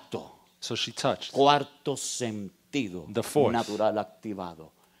 Tacto. so she touched. Cuarto sentido The fourth. natural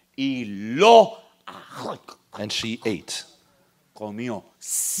activado. Y lo And she ate. comió.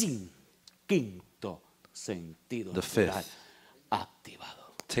 Sin quinto sentido The natural fifth. activado.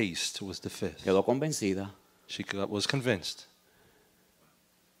 Taste was the fifth. Quedó convencida. She was convinced.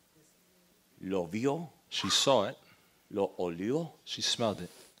 Lo vio. She saw it. Lo olió. She smelled it.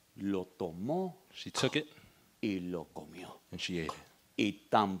 Lo tomó She took it y lo comió. and she ate it. Y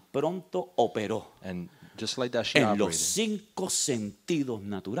tan pronto operó And just like that, she en los operated 5 sentidos in her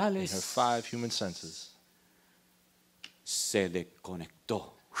naturales, 5 human senses. se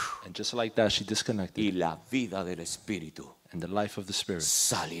desconectó And just like that, she y disconnected. la vida del espíritu And the life of the Spirit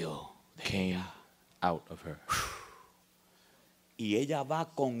salió de came ella. out of her. Y ella va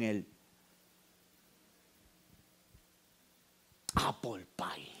con el apple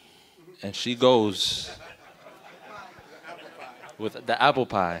pie. And she goes with the apple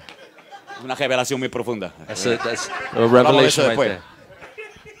pie. Una revelación muy profunda. That's a revelation right después. there.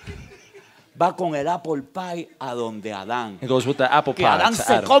 Va con el apple pie a donde Adán. It goes with the apple Que pie Adán to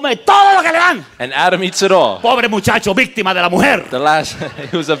se Adam. come todo lo que le dan. And Adam eats it all. Pobre muchacho, víctima de la mujer. The last,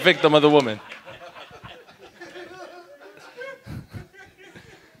 he was a victim of the woman.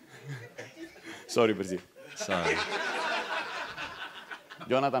 Sorry, Percy. Sorry.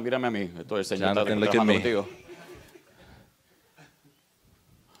 Jonathan, mírame a mí. Esto es el Señor está Jonathan, look at trabajando me. contigo.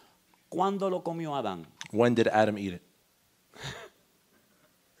 ¿Cuándo lo comió Adán? When did Adam eat it?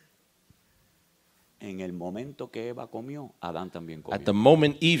 En el momento que Eva comió, Adán también comió. At the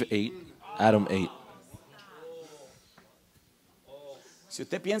moment Eve ate, Adam ate. Si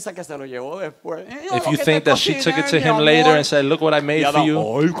usted piensa que se lo llevó después, If you think that she took it to him later and said, look what I made for you,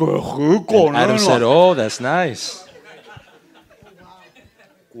 ¡ay, qué rico! and Adam said, oh, that's nice.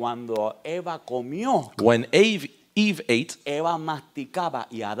 Cuando Eva comió, When Eve ate, Eva masticaba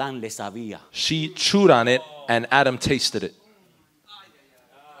y Adán le sabía. she chewed on it and Adam tasted it.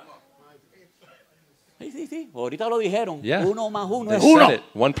 Sí, sí, sí. Ahorita lo dijeron. Yeah. 1 más 1 They es 1. said it.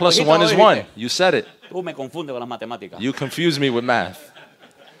 1 plus Ahorita 1 lo is dijiste. 1. You said it. Tú me confundes con las matemáticas. You confuse me with math.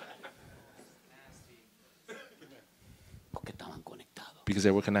 Porque estaban conectados. Because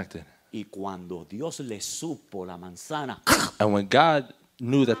they were connected. Y cuando Dios le supo la manzana, And when God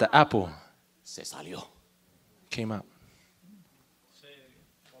knew that the apple se salió. came out,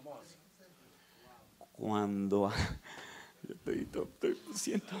 Cuando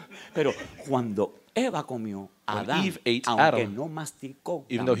siento, pero cuando Eva comió, When Adán, Eve ate aunque Adam, no masticó,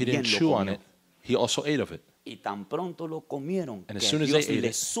 even though he didn't también lo chew on comió. it, he also ate of it. Y tan pronto lo comieron And as que soon as Dios they ate le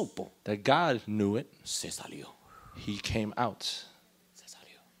it, supo, That God knew it, se salió, he came out. se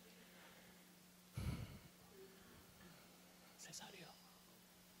salió. Se salió.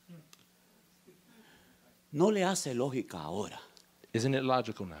 No le hace lógica ahora Isn't it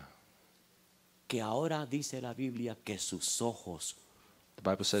logical now? que ahora dice la Biblia que sus ojos The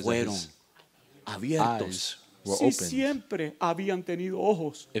Bible says that fueron his abiertos eyes were Si opened, siempre habían tenido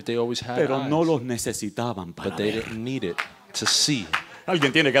ojos, if they always had pero no eyes, los necesitaban para but they ver. didn't need it to see.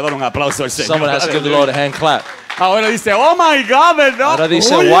 Alguien tiene que dar un aplauso al Señor. Someone has to give the Lord a hand clap. Ahora dice, oh my God, ¿verdad? Ahora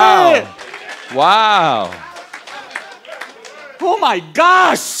dice, Oye, wow, wow. oh my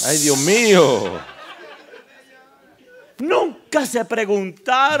gosh. Ay, Dios mío. Nunca se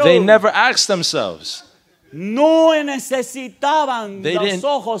preguntaron. They never asked themselves. No necesitaban They los didn't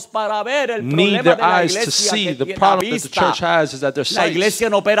ojos para ver el need problema their de la eyes to iglesia. see. Que The tiene problem la that the vista. church has is that their La sight. iglesia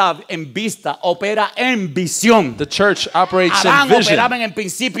no opera en vista, opera en visión. The church operates in Adán vision. operaba en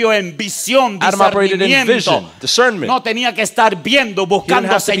principio en visión, Adam operated in discernimiento. vision, discernment. No tenía que estar viendo, He buscando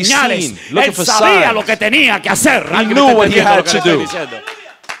didn't have to be señales. seen, looking Él for sabía signs. lo que tenía que hacer. He ¿Alguien knew está what he entendiendo had lo que to le estoy do. diciendo?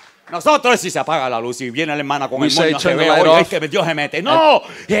 Nosotros si se apaga la luz y viene la hermana con We el moño, say, se "Turn the ve, light oye, off." es que Dios se mete. No,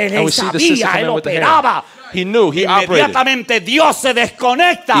 And él we see the sister sabía, come él in with the hair. operaba. He knew, he operated. Inmediatamente Dios se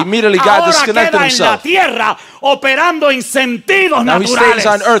desconecta. Immediately God Ahora disconnected queda en la himself. tierra operando en sentidos Now he naturales. stays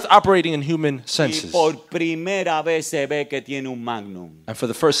on earth operating in human Y senses. por primera vez se ve que tiene un magnum. And for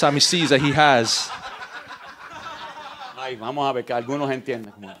the first time he sees that he has Ay, vamos a ver que algunos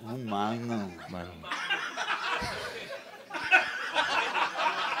entienden. Como, un magnum.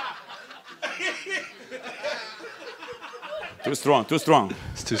 Too strong, too strong.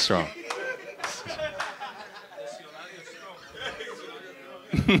 It's too strong.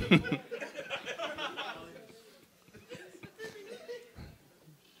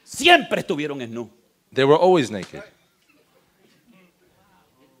 Siempre estuvieron en nu. They were always naked.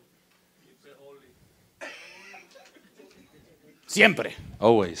 Siempre.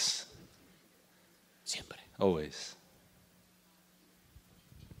 Always. Siempre. Always.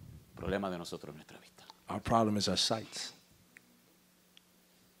 Problema de nosotros en nuestra vista. Our problem is our sight.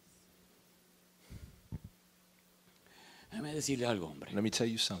 Déjame decirle algo, hombre. Let me tell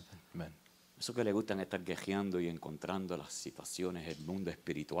you something, man. Eso que le gustan estar quejeando y encontrando las situaciones, el mundo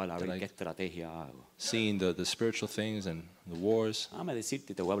espiritual, a ver Like- qué estrategia hago. Seeing the spiritual things and the wars. Déjame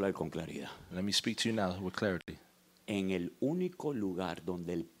decirte y te voy a hablar con claridad. Let me speak to you now with clarity. En el único lugar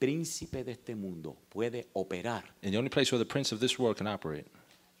donde el príncipe de este mundo puede operar And the only place where the prince of this world can operate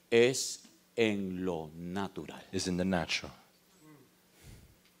es en lo natural. is in the natural.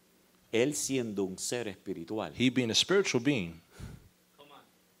 Él siendo un ser espiritual, He being a spiritual being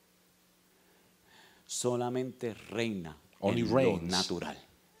solamente reina only en lo reigns natural.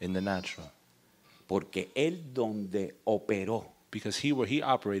 in the natural. Porque él donde operó Because where he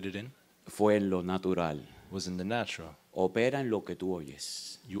operated in fue en lo natural. was in the natural. Opera en lo que tú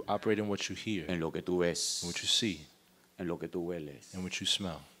oyes, You operate in what you hear, en lo que tú ves, in what you see, en lo que tú hueles, in what you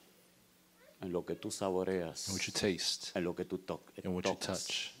smell, en lo que tú saboreas, in what you taste, en lo que tú in what you tocas.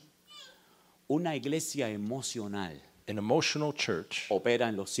 touch. Una iglesia emocional An emotional church opera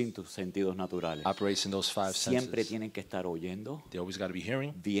en los cinco sentidos naturales. operates in those five Siempre senses. tienen que estar oyendo, They always got to be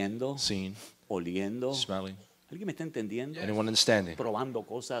hearing, viendo, seeing, oliendo. smelling. ¿Alguien me está entendiendo? Anyone understanding? Probando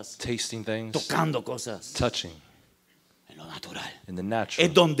cosas, Tasting things, tocando cosas. touching. En lo natural. In the Es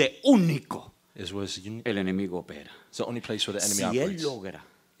natural donde único is where it's el enemigo opera. the only place where the enemy Si él operates. logra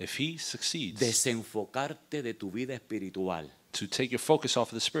If he succeeds desenfocarte de tu vida espiritual to take your focus off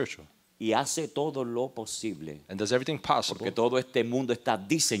of the spiritual y hace todo lo posible, and does everything possible, porque todo este mundo está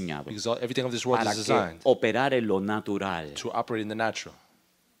diseñado because everything of this world para is que designed operar en lo natural. to operate in the natural.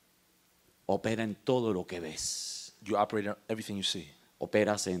 Opera en todo lo que ves. You operate in everything you see.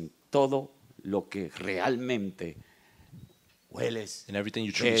 Operas en todo lo que realmente hueles, In everything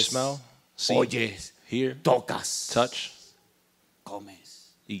you truly ves, smell, see, oyes, hear, tocas, touch,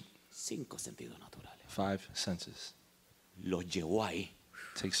 comes. eat. 5 sentidos naturales. 5 senses. Los llevó ahí,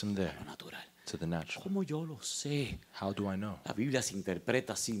 Takes them there lo natural. to the natural. ¿Cómo yo lo sé? How do I know? La Biblia se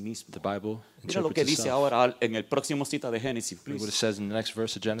interpreta a sí misma. The Bible Mira lo que interprets dice itself. ahora en el próximo cita de Génesis. Look what it please. says in the next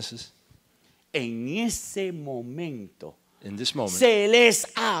verse of Genesis. En ese momento In this moment, se les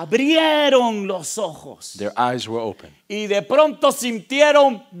abrieron los ojos their eyes were open y de pronto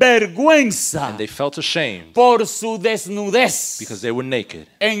sintieron vergüenza and they felt ashamed por su desnudez. because they were naked.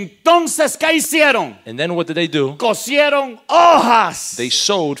 Entonces, ¿qué hicieron? And then what did they do? Cosieron hojas They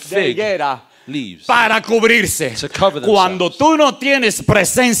sewed de fig higuera leaves. para cubrirse. To cover themselves. Cuando tú no tienes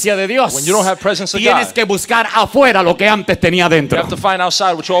presencia de Dios, When you don't have presence of tienes God, que buscar afuera lo que antes tenía You dentro. have to find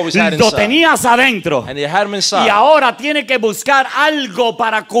outside what you always had Lo inside. tenías adentro And you had them y inside. ahora tienes que buscar algo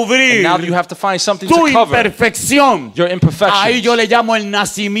para And cubrir now you have to find something tu to cover imperfección. your imperfections. Ahí yo le llamo el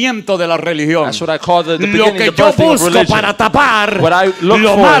nacimiento de la religión. That's what I call the Lo beginning, que the yo birthing of busco religion. para tapar What I look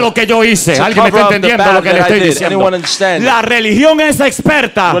lo for malo que yo hice. to ¿Alguien me cover está up the entendiendo bad lo que le that I estoy did. diciendo? Anyone understand? La religión es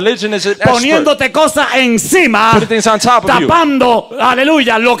experta Religion is an poniendo poniéndote cosas encima, putting things on top of you, tapando,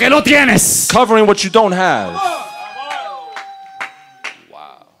 aleluya, lo que no tienes. covering what you don't have.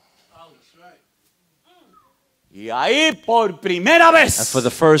 Y ahí por primera And vez for the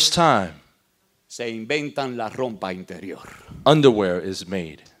first time, se inventan la ropa interior. underwear is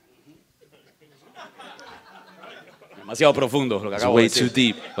made. Demasiado profundo lo que It's acabo de way too decir.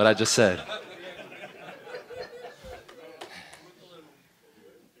 deep, what I just said.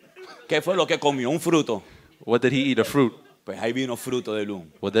 ¿Qué fue lo que comió? Un fruto. What did he eat? A fruit. Pues ahí vino fruto de loom.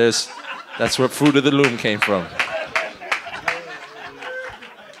 Well, that's where fruit of the loom came from.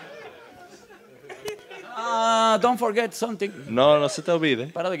 Don't forget something. No se te olvide.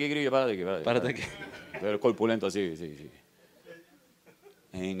 Párate aquí, Grillo, párate aquí. Párate aquí. Pero corpulento así, sí.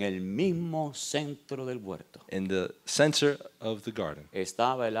 En el mismo centro del huerto In the center of the garden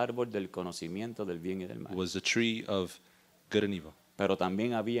estaba el árbol del conocimiento del bien y del mal. was the tree of good and evil. Pero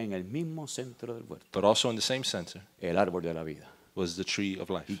también había en el mismo centro del huerto But also in the same center el árbol de la vida. was the tree of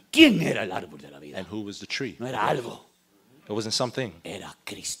life. ¿Y quién era el árbol de la vida? And who was the tree? No era algo, It wasn't something. era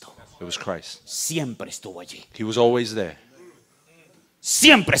Cristo. It was Christ. Siempre estuvo allí. He was always there.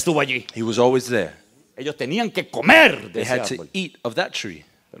 Siempre estuvo allí. He was always there. Ellos tenían que comer de They ese had to árbol. eat of that tree.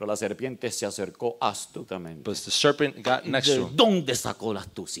 Pero la serpiente se acercó astutamente. But the serpent got next to ¿De him. dónde sacó la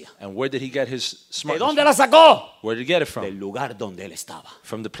astucia? And where did he get his ¿De smartness dónde from? la sacó? Where did he get it Del from? lugar donde él estaba.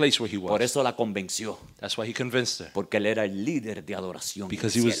 From the place where he Por was. eso la convenció. That's why he convinced her. Porque él era el líder de adoración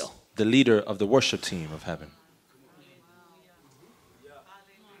Because del he was cielo. the leader of the worship team of heaven.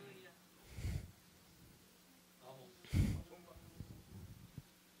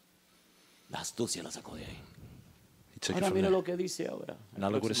 La astucia la sacó de ahí. He took it Ahora from mira there. lo que dice ahora. Now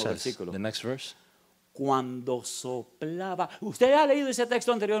El look what it próximo says. versículo. The next verse. Cuando soplaba. ¿Usted ha leído ese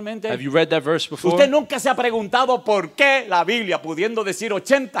texto anteriormente? Have you read that verse before? Usted nunca se ha preguntado por qué la Biblia, pudiendo decir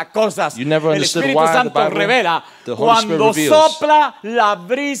 80 cosas, You never el understood Espíritu why the Santo Bible- revela. the Holy Spirit Cuando reveals. sopla la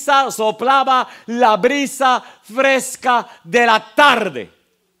brisa, soplaba la brisa fresca de la tarde.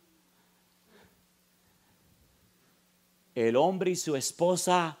 El hombre y su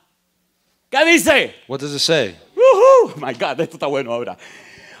esposa, ¿qué dice? What does it say? ¡Uhú! My God, esto está bueno ahora.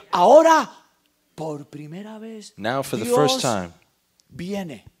 Ahora, por primera vez, Now for the Dios first time,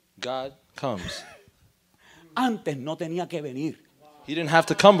 viene. God comes. Antes no tenía que venir, He didn't have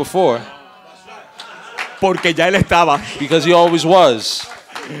to come before porque ya él estaba. because he always was.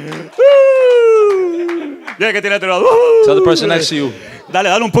 Dile que tiene a tu lado. Tell the person next to you.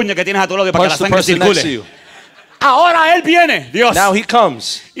 Dale un puño que tienes a tu lado para que la Punch the sangre person next to circule. you. Ahora él viene, Dios. Now he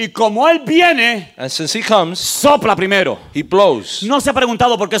comes. Y como él viene, And since he comes, sopla primero. he blows. ¿No se ha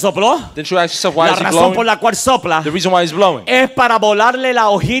preguntado por qué sopló? Didn't you ask yourself why La is he razón por blowing? la cual sopla The reason why he's blowing es para volarle la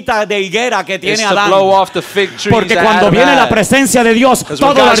hojita de higuera que is tiene to Adán. blow off the fig trees Porque that cuando Adam viene la had. presencia de Dios, Because todo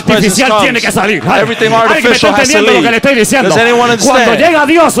when lo God's presence artificial comes, tiene que salir. everything ¿Alguien me está artificial has to entendiendo lo leave. que le estoy diciendo? Does anyone understand? Cuando llega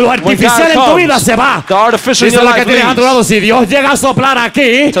Dios, lo When artificial God en tu comes, vida se va. the artificial in Dice your lo que life tienes a tu lado, leaves. si Dios llega a soplar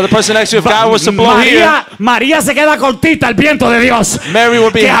aquí, Tell the person next to you, if God was to blow here, María se queda cortita el viento de Dios. Mary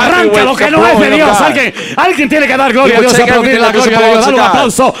would be Que happy arranca with lo que the no es de blowing of Dios. God. Alguien tiene que dar gloria He a will Dios, take aplaudir everything la that gloria de belongs Dios. to Dale un God.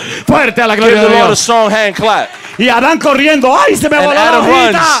 aplauso fuerte a la Give gloria the de Lord a Dios. strong hand clap. Y Adán corriendo, ¡ay, se me And voló la Adam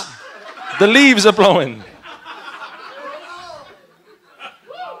hojita! runs. The leaves are blowing.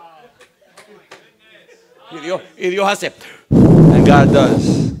 Y Dios hace. And God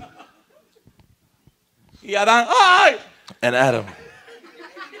does. Y Adán, ¡ay! And Adam.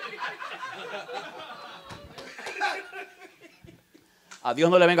 A Dios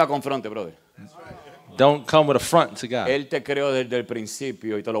no le venga a confronte, brother. Don't come with a front to God. Él te creó desde el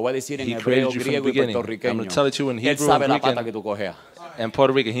principio y te lo voy a decir en He hebreo, created you from griego the y beginning. puertorriqueño. I'm going to tell it to you in Él Hebrew sabe and la Greek pata que tú cojeas. and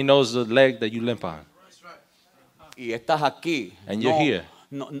Puerto Rican. He knows the leg that you limp on. Y estás aquí. And you're here.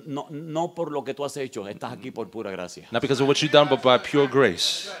 No por lo que tú has hecho, estás aquí por pura gracia. Not because of what you've done, but by pure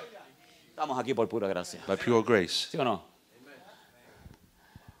grace. Estamos aquí por pura gracia. By pure grace. ¿Sí o no?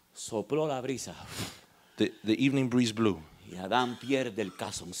 Sopló la brisa The evening breeze blew, y Adán pierde el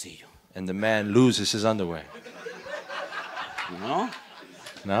calzoncillo. and the man loses his underwear. ¿No?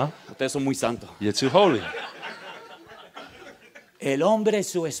 No? Ustedes son muy santos. You're too holy. El hombre y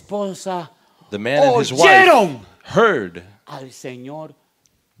su esposa The man and his wife oyeron heard al Señor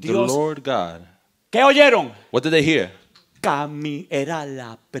the Dios. Lord God. ¿Qué oyeron? What did they hear? Era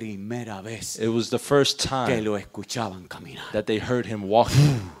la primera vez It was the first que time lo escuchaban caminar. that they heard him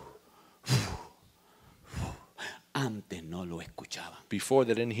walking. Antes no lo escuchaban Before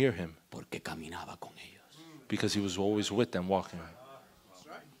they didn't hear him porque caminaba con ellos. because he was always with them walking.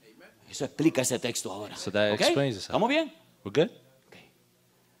 Eso explica ese texto ahora. So that ¿Ok? explains it. ¿Estamos bien? We're good?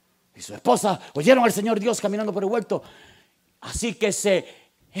 Y su esposa oyeron al Señor Dios caminando por el huerto. Así que se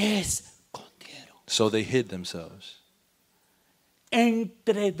escondieron. So they hid themselves.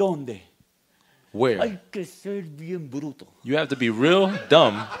 ¿Entre dónde? Where? Hay que ser bien bruto. You have to be real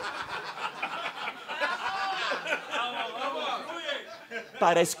dumb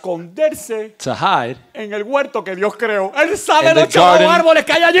para esconderse to hide en el huerto que Dios creó. Él sabe in los the garden árboles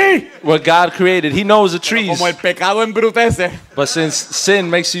que hay allí. what God created. He knows the trees. Como el pecado embrutece. But since sin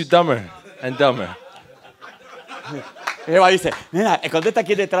makes you dumber and dumber. Eva dice, mira, escóndete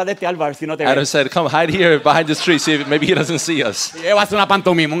aquí detrás de este árbol si no te Adam ves. said, come hide here behind this tree. See if maybe he doesn't see us. Y Eva hace una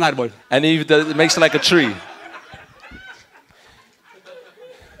pantomima, un árbol. And he makes it like a tree.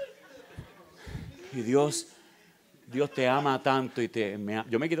 Y Dios te ama tanto y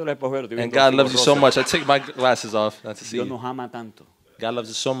yo me quito los espejuelos. And God loves you so much. I take my glasses off not to see Dios you. nos ama tanto. God loves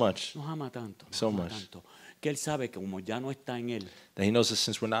us so much. Nos ama tanto. So nos ama much. tanto, que Él sabe que como ya no está en Él, That he knows that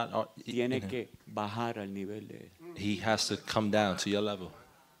since we're not in tiene him, que bajar al nivel de Él. he has to come down to your level.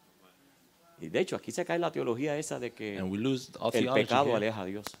 Y de hecho, aquí se cae la teología esa de que And we lose all el theology pecado here, aleja a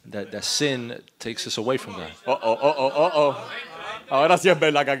Dios. that sin takes us away from God. Ahora sí es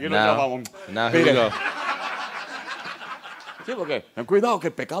verdad que aquí no llamamos. Now here we go. Sí, porque ten cuidado que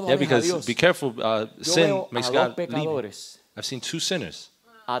el pecado Yeah, aleja a because Dios. be careful. Yo Sin veo makes a dos God leave. pecadores I've seen two sinners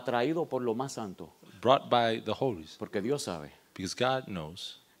atraídos por lo más santo, brought by the holies. porque Dios sabe Because God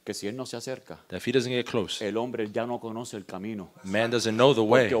knows que si Él no se acerca, that if he doesn't get close, el hombre ya no conoce el camino, man doesn't know the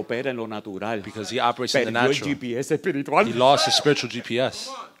porque way opera en lo natural. because he operates in the Perdió el natural. GPS espiritual. He lost his spiritual GPS.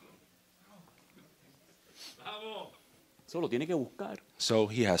 Solo tiene que buscar. So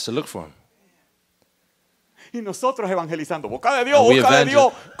he has to look for him. Y nosotros evangelizando, busca de Dios, And we busca de evangel-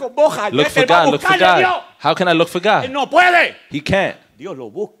 Dios, con boja, Look for va a God, look for buscarle a Dios. God. How can I look for Él God? no puede. He can't. Dios lo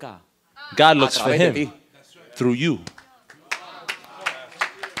busca God a looks for través de him ti. through you.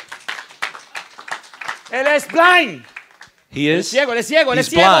 Él es blind. He Él es is. ciego, él es ciego, él es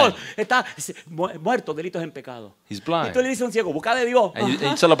He's ciego. blind. Está muerto, delitos en pecado. He's Y blind. tú le dices a un ciego, busca de Dios. And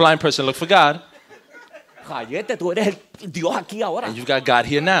you tell a blind person, look for God, Jayete, tú eres el Dios aquí ahora. and you've got God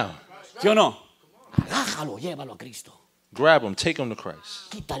here now. ¿Sí o no? Agájalo, llévalo a Cristo. Grab him, take him to Christ.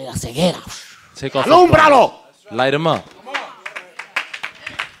 Quítale la ceguera. Take off his ¡Alúmbralo! blind. Light him up.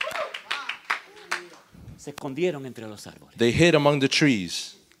 Se escondieron entre los árboles. They hid among the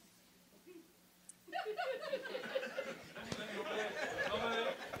trees.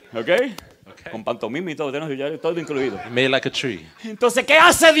 ¿Ok? Con pantomima y todo, ya todo incluido. Made like a tree. Entonces, ¿qué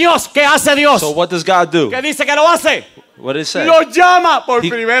hace Dios? ¿Qué hace Dios? So what does God do? ¿Qué dice que lo hace? What did it say? Los llama por He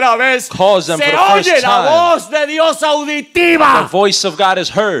primera vez. calls them Se for the first oye la time. voz de Dios The auditiva. voice of God is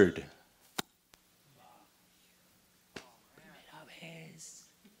heard. Primera vez.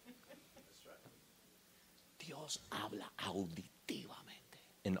 Dios habla auditivamente.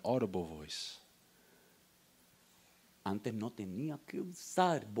 An audible voice. Antes no tenía que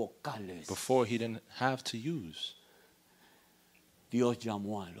usar vocales. Before he didn't have to use. Dios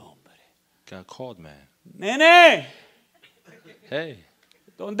llamó al hombre. God called man. Nene, Hey,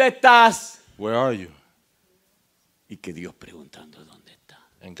 ¿dónde estás? where are you? Y que Dios preguntando dónde está.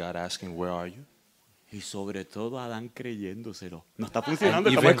 And God asking, where are you? Y sobre todo Adán creyéndoselo. No está funcionando,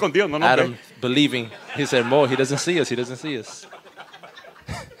 And estamos even escondidos, no nos Adam ve. believing, he said, more, he doesn't see us, he doesn't see us.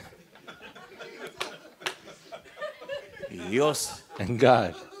 Y Dios And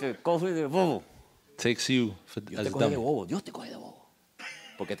God te coge de bobo. takes you Dios as te a coge de dummy bobo. Dios te coge de bobo.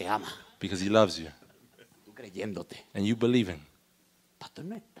 Porque te ama. because he loves you. Tú creyéndote. And you believing. Pastor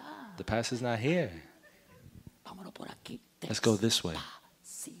no está. The pastor's not here. Vámonos por aquí. Let's go this way.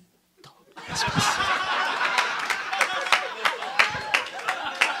 Despacito.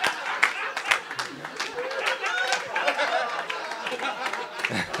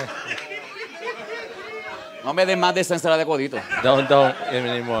 No me des más de esa ensalada de codito. Don't him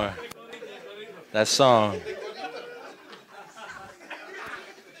anymore. That song.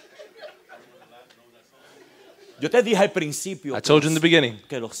 Yo te dije al principio I told you in the beginning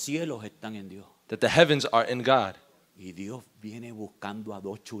que los cielos están en Dios. that the heavens are in God. Y Dios viene buscando a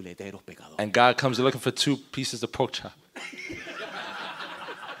dos chuleteros pecadores. And God comes looking for 2 pieces of pork chop.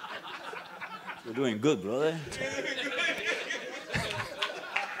 You're doing good, brother.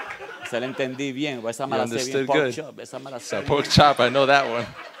 Se la entendí bien. Esa me la sé bien. understood Pork good. chop. Esa me la sé So bien. pork chop, I know that one.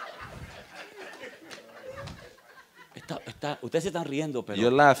 Ustedes se están riendo, pero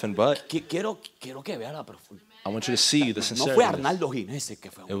You're laughing, but quiero que vea la profundidad. I want you to see the No fue sincerity. Arnaldo Ginés el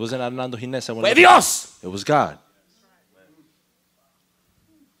que fue. It wasn't Arnaldo Ginés. ¡Fue Dios! It was God.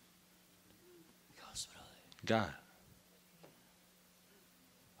 Dios, brother. God,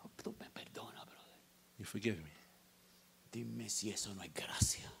 Tú me perdonas, brother. you forgive me. Dime si eso no es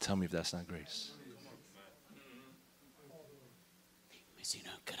gracia. Tell me if that's not grace. Dime si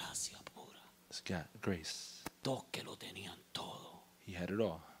no es gracia pura. It's grace. Dos que lo tenían todo. He had it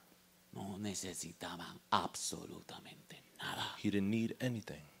all. No necesitaban absolutamente nada. He didn't need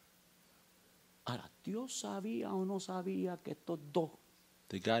anything. Ahora, ¿Dios sabía o no sabía que estos dos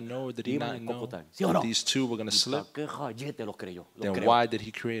Did God know or did he iban a not know escocotar? ¿Sí o no? these two were going to slip? ¿Qué rayete los creyó? Then why did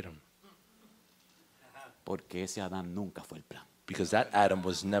he create them? Porque ese Adán nunca fue el plan. Because that Adam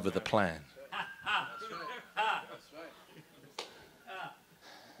was never the plan.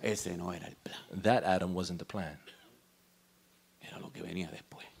 Ese no era el plan. That Adam wasn't the plan. Era lo que venía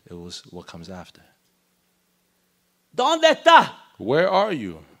después. It was what comes after. ¿Dónde está? Where are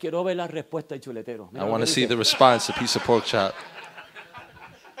you? Quiero ver la respuesta del chuletero. Mira I lo want que to see dice. the response to piece of pork chop.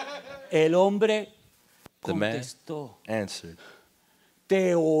 El hombre The man contestó, answered,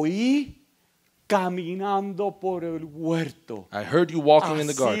 te oí caminando por el huerto. I heard you walking in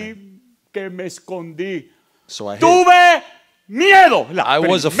the garden, Así que me escondí. so I hid. Tuve miedo. La I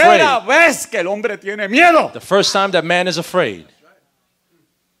was primera afraid. vez que el hombre tiene miedo. The first time that man is afraid.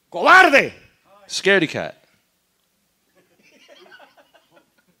 Cobarde. Scaredy cat.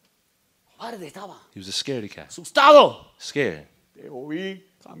 Cobarde estaba. He was a scaredy cat. Asustado. Scared. Te oí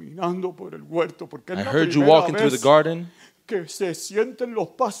caminando por el huerto porque es I la heard you primera walking through the vez garden. que se sienten los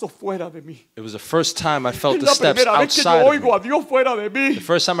pasos fuera de mí. It was the first time I felt Es the la steps primera vez que yo outside of oigo me. a Dios fuera de mí The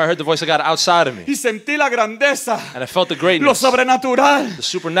first time I heard the voice of God outside of me. y sentí la grandeza, And I felt the lo greatness, sobrenatural, the la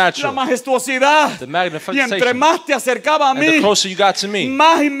supernatural, majestuosidad. the Y entre magnification. más te acercaba a And the mí, closer you got to me,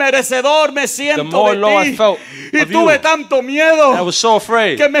 más inmerecedor me the siento more low I de felt ti. Y of tuve you. tanto miedo I was so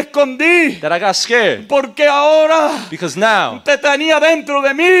afraid que me escondí that I got scared. porque ahora Because now te tenía dentro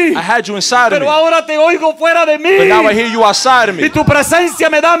de mí, I had you inside of pero me. ahora te oigo fuera de mí. But now I hear you outside of Y me. tu presencia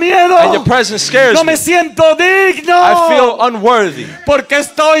me da miedo. And your presence scares No me. me siento digno I feel unworthy porque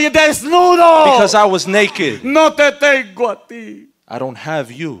estoy desnudo. because I was naked. No te tengo a ti. I don't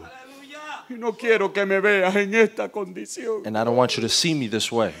have you. Y no quiero que me veas en esta condición. And I don't want you to see me this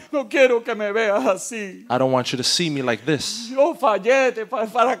way. No quiero que me veas así. I don't want you to see me like this. Yo fallé, te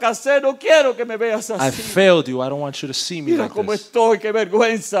fracasé. No quiero que me veas I así. failed you. I don't want you to see me Mira like cómo this. estoy, qué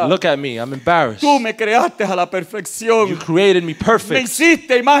vergüenza. Look at me. I'm embarrassed. Tú me creaste a la You perfección. created me Me perfect.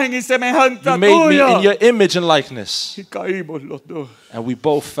 hiciste imagen y semejanza You made me tuya. in your image and likeness. Y caímos los dos. And we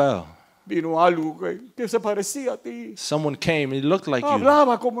both fell. Vino algo que se parecía a ti. Someone came and he looked like you.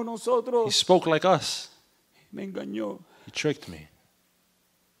 Hablaba como He nosotros. spoke like us. Me engañó. He tricked me.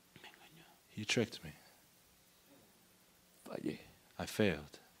 He tricked me. Fallé. I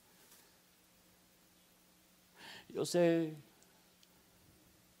failed.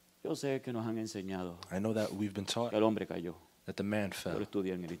 Yo sé que nos han enseñado I know that we've been taught que el hombre cayó. that the man Yo fell. lo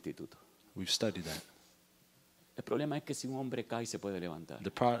estudié en el instituto. We've studied that. El problema es que si un hombre cae se puede levantar.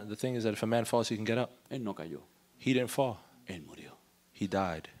 The thing is that if a man falls, he can get up. Él no cayó. He didn't fall. Él murió. He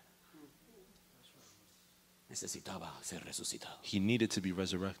died. Necesitaba ser resucitado. He needed to be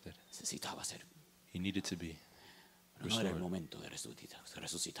resurrected. Necesitaba ser. He needed to be Pero no era el restored. momento de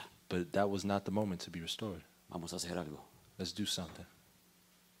resucitar. But that was not the moment to be restored. Vamos a hacer algo. Let's do something.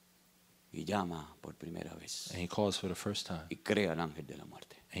 Y llama por primera vez. And he calls for the first time. Y crea al ángel de la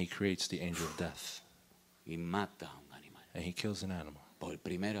muerte. And he creates the angel of death. Y mata a un animal. And he kills an animal Por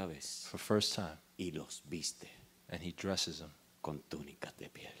primera vez. for first time. Y los viste And he dresses them con túnicas de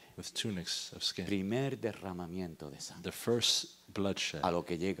piel. with tunics of skin. Primer derramamiento de sangre. The first bloodshed A lo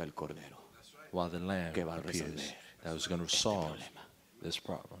que llega el cordero. while the lamb Que va a appears resolver that was going to solve problema. this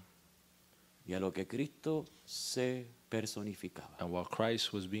problem. Y a lo que Cristo se personificaba. And while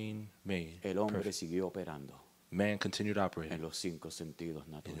Christ was being made El hombre perfect, siguió operando man continued operating en los 5 sentidos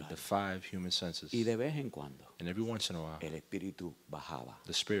in the naturales. 5 human senses. Y de vez en cuando And every once in a while, el espíritu bajaba,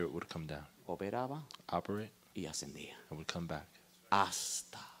 the spirit would come down, operaba operate, y ascendía. and would come back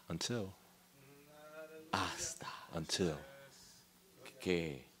Hasta until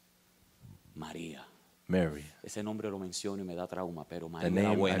que María, Mary. ese nombre lo menciono y me da trauma, pero The María la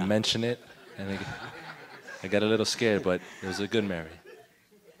name, I buena, mention it, and I got a little scared, but it was a good Mary.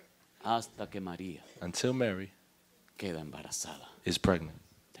 hasta que María Until Mary queda embarazada is pregnant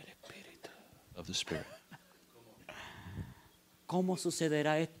del espíritu. of the Spirit. ¿Cómo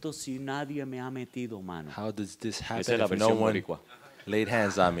sucederá esto si nadie me ha metido mano? How does this Esa es happen la if no versión one boricua. laid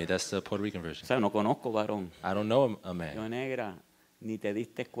hands on me? That's the Puerto Rican O version. sea, no conozco varón. I don't know a Yo man. negra, ni te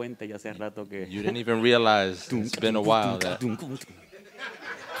diste cuenta ya hace rato que... You didn't even realize it's been a while that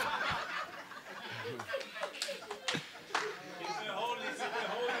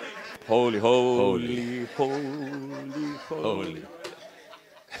Holy, holy, holy, holy.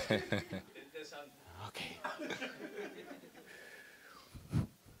 Okay.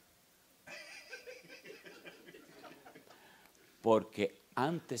 Porque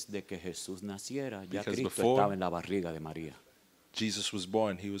Antes de que Jesús naciera, ya Because Cristo before estaba en la barriga de María. Jesus was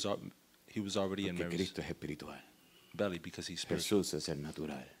born, he was already in Porque Mary's Cristo es espiritual. belly because he's spiritual. Jesús es el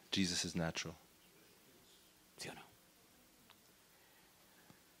natural. Jesus is natural. ¿Sí o no?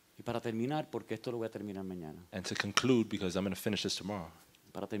 Y para terminar, porque esto lo voy a terminar mañana. And to conclude, because I'm going to finish this tomorrow,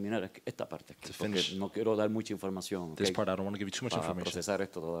 Para terminar esta parte, To porque finish no quiero dar mucha información, this ¿ok? part, I don't want to give you too much Para information procesar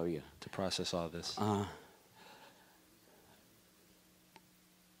esto todavía. to process all this.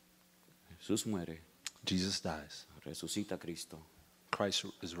 Jesús muere, Jesus dies. resucita a Cristo, Christ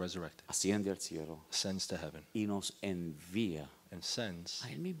is resurrected, asciende al cielo ascends to heaven, y nos envía and sends a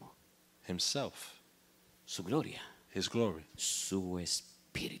Él mismo himself, su gloria, his glory, su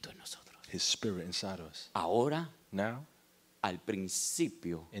espíritu en nosotros. his spirit inside of us. Ahora, Now, al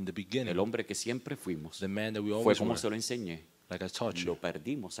principio, in the beginning, el hombre que siempre fuimos, the man that we fue always como were, se lo enseñé, like I taught lo you,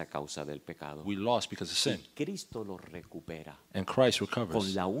 perdimos a causa del pecado. we lost because of sin. Y Cristo lo recupera And Christ con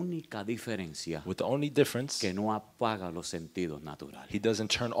recovers la única diferencia with the only difference, que no apaga los sentidos naturales. he doesn't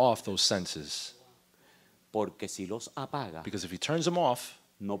turn off those senses. Porque si los apaga, Because if he turns them off,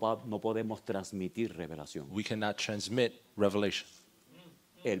 no podemos transmitir revelación. we cannot transmit revelation.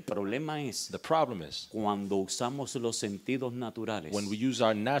 El problema es The problem is cuando usamos los sentidos naturales when we use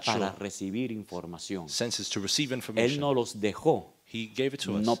our para natural recibir información. senses to receive Él information. no los dejó, He gave it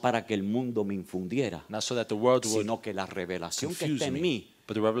to us, no para que el mundo me infundiera, not so that the world would sino que la revelación que confuse está en me, mí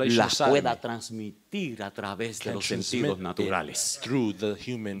but the revelation la inside of pueda me transmitir a través de can los transmit sentidos it naturales. through the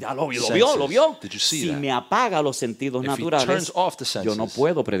human Ya lo senses. vio, lo vio. Did you see Si that? me apaga los sentidos If he naturales, turns off the yo no senses,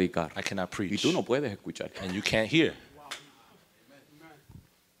 puedo predicar. I cannot Y preach, tú no puedes escuchar. and you can't hear.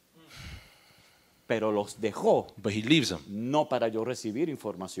 Pero los dejó But he leaves them, no para yo recibir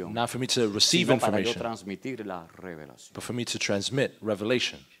información, not for me to receive sino para yo information, transmitir la revelación. but for me to transmit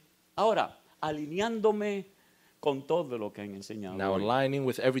revelation. Ahora, alineándome con todo lo que han enseñado Now hoy. aligning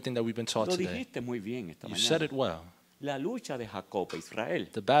with everything that we've been taught Lo today. dijiste muy bien esta You said it mañana. well. La lucha de Jacob e Israel.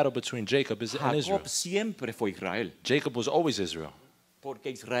 The battle between Jacob and Israel. Jacob siempre fue Israel, Jacob was always Israel, porque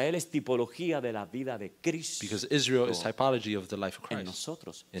Israel es tipología de la vida de Cristo because Israel is typology of the life of en Christ.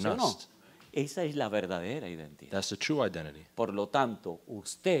 nosotros. In ¿Sí o no? us. Esa es la verdadera identidad. That's the true identity. Por lo tanto,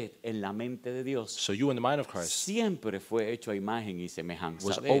 usted en la mente de Dios So you in the mind of Christ siempre fue hecho a imagen y semejanza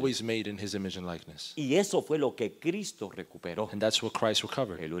was de Él. always made in his image and likeness. Y eso fue lo que Cristo recuperó. And that's what Christ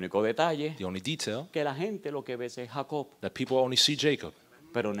recovered. El único detalle The only detail que la gente lo que ve es Jacob, that people only see Jacob,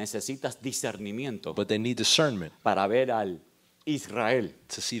 pero necesitas discernimiento but they need discernment para ver al Israel,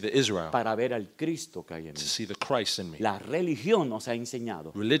 to see the Israel, para ver al Cristo que hay en to mí. see the Christ in me. La religión nos ha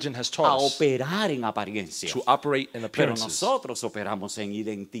enseñado Religion has a taught us operar en apariencia, to operate in pero appearances, nosotros operamos en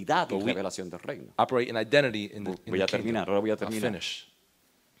identidad y But we- revelación del reino. operate in identity in the Voy a kingdom. terminar, ahora voy a I'll terminar. finish.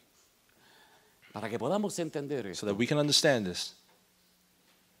 Para que podamos entender So esto, that we can understand this.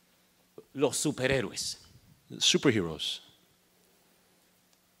 los superhéroes, Superheroes,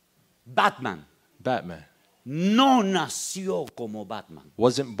 Batman, Batman, no nació como Batman.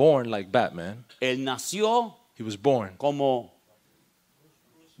 wasn't born like Batman. Él nació He was born como,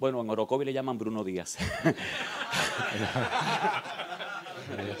 bueno, en Orocovi le llaman Bruno Díaz.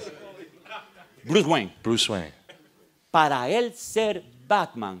 Bruce Wayne. Bruce Wayne. Para él ser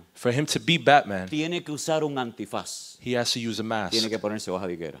Batman, For him to be Batman, tiene que usar un antifaz. he has to use a mask. Tiene que ponerse hoja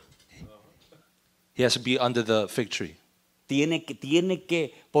de higuera. He has to be under the fig tree. Tiene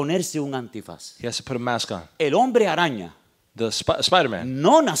que ponerse un antifaz. He has to put a mask on. El hombre araña The Spider-Man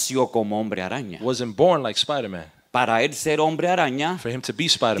no nació como hombre araña. wasn't born like Spider-Man. Para él ser hombre araña, For him to be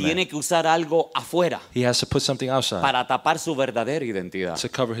Spider-Man, tiene que usar algo afuera he has to put something outside para tapar su verdadera identidad. to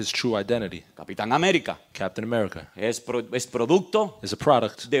cover his true identity. Capitán América Captain America es producto is a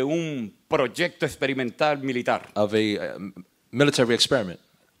product de un proyecto experimental militar. of a military experiment.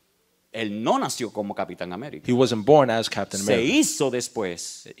 Él no nació como Capitán América. He wasn't born as Captain Se America. hizo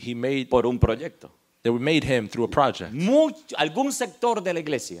después He made, por un proyecto. they made him through a project. Algún sector de la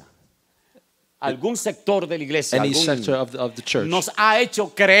iglesia, algún sector de la iglesia, Any sector of the church nos ha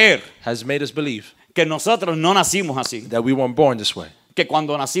hecho creer has made us believe que nosotros no nacimos así. that we weren't born this way. Que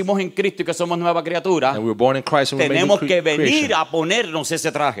cuando nacimos en Cristo y que somos nueva criatura, And we were born in Christ and we were made tenemos new que venir creation. a ponernos ese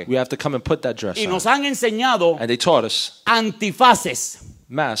traje. We have to come and put that dress Y on. nos han enseñado And they taught us antifaces.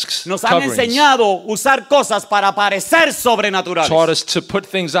 masks, Nos han coverings. enseñado usar cosas para parecer sobrenaturales, Taught us to put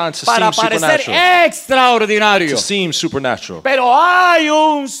things on to para seem parecer supernatural. extraordinario. To seem supernatural. Pero hay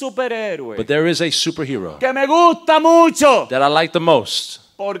un superhéroe But there is a superhero que me gusta mucho that I like the most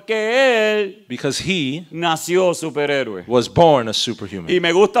porque él because he nació superhéroe. was born a superhuman. Y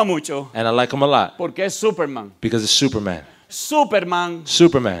me gusta mucho And I like him a lot porque es Superman. because it's Superman. Superman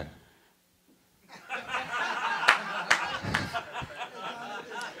Superman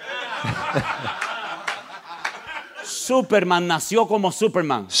Superman nació como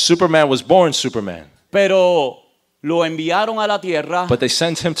Superman. Superman was born Superman. Pero lo enviaron a la tierra. But they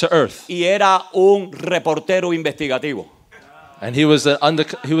sent him to earth. Y era un reportero investigativo. And he was a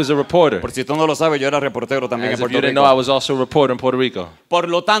reporter. Por si tú no lo sabes, yo era reportero también en Puerto Rico. You didn't know I was also a reporter in Puerto Rico. Por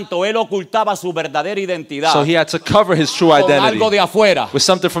lo tanto, él ocultaba su verdadera identidad. So he had to cover his true identity. Con algo de afuera. With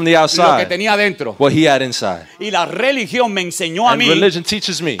something from the outside. Lo que tenía dentro. What he had inside. Y la religión me enseñó a mí. Religion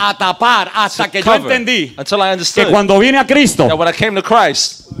teaches me. A tapar hasta que yo entendí. Until I understood. Que cuando vine a Cristo. That when I came to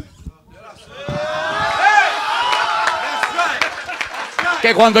Christ.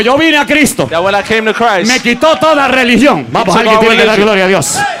 Que cuando yo vine a Cristo, that when I came to Christ, me quitó toda religión. Vamos, alguien tiene que dar gloria a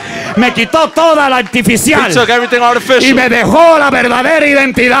Dios. Me quitó toda la artificial y me dejó la verdadera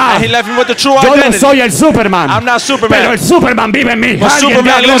identidad. Yo no soy el Superman, pero el Superman vive en mí. Alguien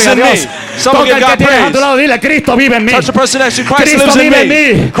da gloria a Dios. Toca el que tienes a tu lado, dile: Cristo vive en mí. Cristo vive en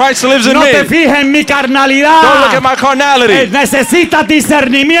mí. No te fijes en mi carnalidad. Necesitas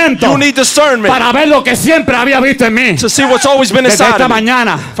discernimiento para ver lo que siempre había visto en mí. Desde esta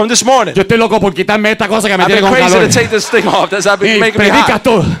mañana yo estoy loco por quitarme esta cosa que me tiene con calor. Y predicas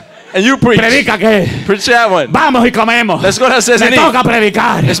tú. And you preach. Predica que preach that one. Vamos y comemos. Let's go downstairs and eat. Me toca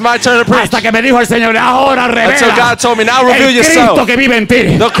predicar. It's my turn to preach. Hasta que me dijo el Señor: ahora revela. Until God told me, now reveal el yourself. Cristo que vive en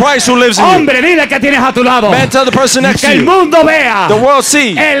ti. The Christ who lives in you. Hombre, dile que tienes a tu lado. Man, tell the person next to you. Que el mundo vea. The world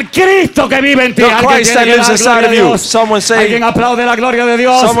see. El Cristo que vive en ti. The Christ that lives inside of you. Someone say. Alguien aplaude la gloria de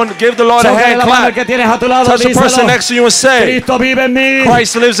Dios. Someone give the Lord a hand clap. Que tienes a tu lado. Touch the person next to you and say. Cristo vive en mí.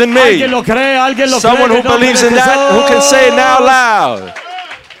 Christ lives in me. Alguien lo cree. Alguien lo cree. Someone who believes in that, who can say it now loud.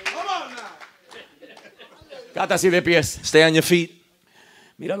 Cata así de pies. Stay on your feet.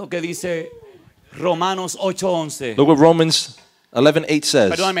 Mira lo que dice Romanos 8:11. Look what Romans 11:8 says.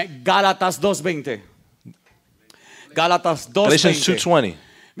 Perdóname, Gálatas 2:20. Gálatas 2:20. Galatians 2:20.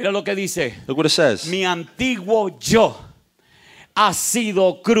 Mira lo que dice. Look what it says. Mi antiguo yo ha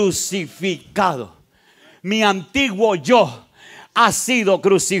sido crucificado. Mi antiguo yo ha sido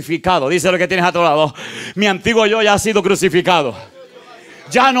crucificado. Dice lo que tienes a tu lado. Mi antiguo yo ya ha sido crucificado.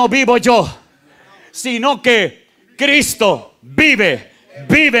 Ya no vivo yo, sino que Cristo vive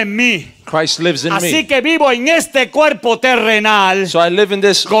en mí. Christ lives in Así me. que vivo en este cuerpo terrenal, so I live in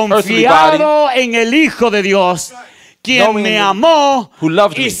this confiado en el Hijo de Dios, quien me amó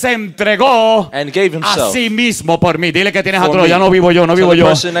y se entregó a sí mismo por mí. Dile que tienes a otro. Ya no vivo yo, no vivo yo.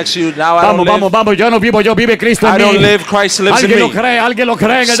 Vamos, yo no vivo yo, vive Cristo en mí. Alguien lo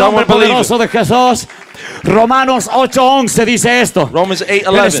cree en el nombre poderoso de Jesús. Romanos 8:11 dice esto. Romans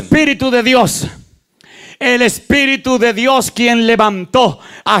 8:11. El Espíritu de Dios, quien levantó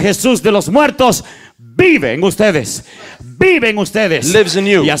a Jesús de los muertos, vive en ustedes. Vive en ustedes. Lives in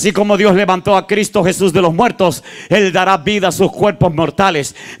you. Y así como Dios levantó a Cristo Jesús de los muertos, Él dará vida a sus cuerpos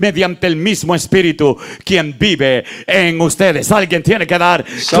mortales mediante el mismo Espíritu quien vive en ustedes. Alguien tiene que dar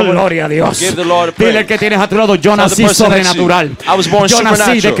gloria a Dios. Dile que tienes a tu lado: yo nací sobrenatural. Yo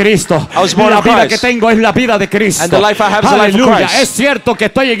nací de Cristo. La vida que tengo es la vida de Cristo. Aleluya. Es cierto que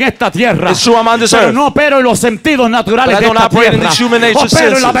estoy en esta tierra, pero no opero en los sentidos naturales de esta tierra.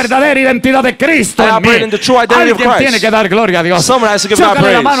 Opero en la verdadera identidad de Cristo en mí. Alguien tiene que dar gloria a Dios.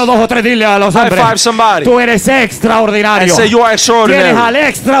 Chócale la mano 2 o 3, dile a los hombres: tú eres extraordinario. Tienes al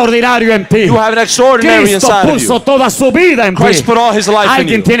extraordinario en ti. Cristo puso toda su vida en ti.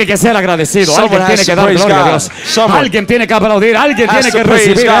 Alguien tiene que ser agradecido. Alguien tiene que dar gloria a Dios. Alguien tiene que aplaudir. Alguien tiene que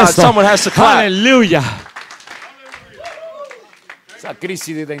recibir esto. Aleluya. Esa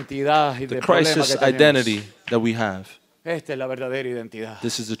crisis de identidad y de problema que tenemos. Esta es la verdadera identidad.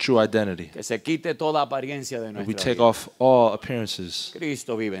 This is the true identity. Que se quite toda apariencia de nuestra we take vida. off all appearances.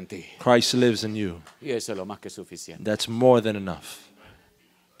 Cristo vive en ti. Christ lives in you. Y eso es lo más que suficiente. That's more than enough.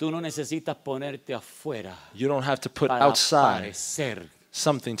 Tú no necesitas ponerte afuera. You don't have to put para outside parecer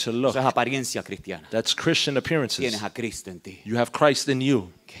something to look. Eso es apariencia cristiana. That's Christian appearances. Tienes a Cristo en ti. You have Christ in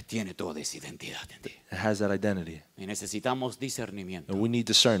you. Que tiene toda esa identidad en ti. It has that identity. Y necesitamos discernimiento. And we need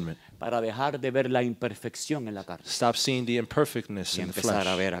discernment. Para dejar de ver la imperfección en la carne. Stop seeing the imperfectness in the flesh. Y empezar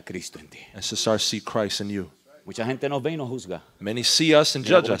a ver a Cristo en ti. And to start to see Christ in you. Mucha gente nos ve y nos juzga. Many see us and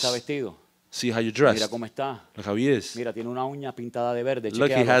Mira judge cómo us. está vestido. See how you're dressed. Mira cómo está. Look how he is. Mira, tiene una uña pintada de verde.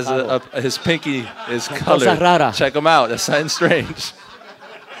 Look, he has his pinky is Son colored. cosas raras. Check him out. That's something strange.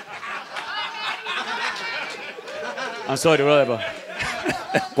 I'm sorry, brother.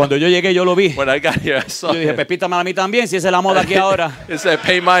 Cuando yo llegué, yo lo vi. When I got here, I saw yo dije, pepítame a mí también, si esa es la moda aquí ahora. It said,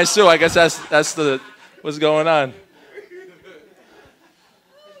 pay mine too. I guess that's what's going on.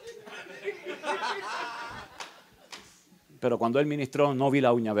 Pero cuando él ministró, no vi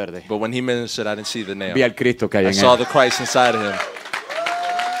la uña verde. But when he ministered, I didn't see the nail. Vi al Cristo que hay en él. I saw the Christ inside of him.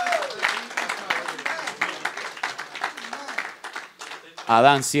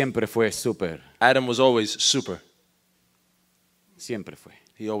 Adán siempre fue super. Adam was always super. Siempre fue.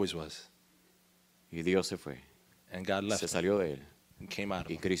 He always was. Y Dios se fue. And God left Se him salió de él. and came out of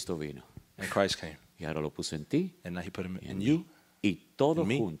Y him. Cristo vino. And Christ came. Y ahora lo puso en ti. And now he put him in you Y todos and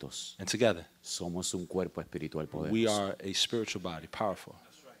me. juntos And together, somos un cuerpo espiritual we poderoso. are a spiritual body, powerful.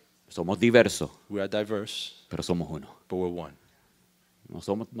 Somos diversos, We are diverse, pero somos uno. but we're one.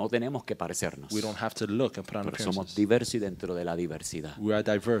 No tenemos que parecernos. We don't have to look and put on Pero somos appearances. diversos y dentro de la diversidad. We are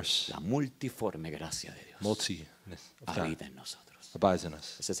diverse. La multiforme gracia de Dios Multi-ness of God habita en nosotros. abides in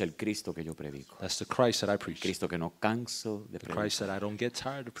us. Ese es el Cristo que yo predico. That's the Christ that I preach. Cristo que no canso de The Christ predicar. that I don't get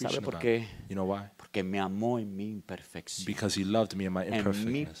tired of ¿Sabe preaching por about. qué? You know why? Porque me amó en mi imperfección. Because he loved me in my En mi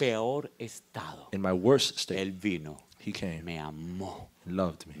imperfectness. peor estado. In my worst state, Él vino, he came me amó, and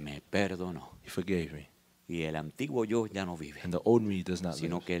loved me. me perdonó. He forgave me. Y el antiguo yo ya no vive, And the old me does not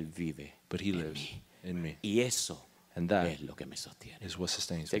sino live, que Él vive but he en lives mí. in me. Y eso And that es lo que me sostiene. is what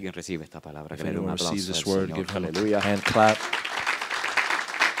sustains Si me. alguien recibe esta palabra, If que le dé un anyone receives aplauso this al word, Señor. give him a Aleluya. hand clap.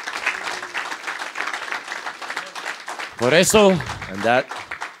 Por eso And that,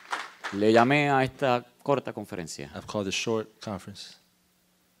 le llamé a esta corta conferencia I've called this short conference,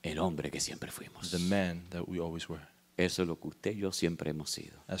 el hombre que siempre fuimos. the man that we always were. Eso es lo que usted y yo siempre hemos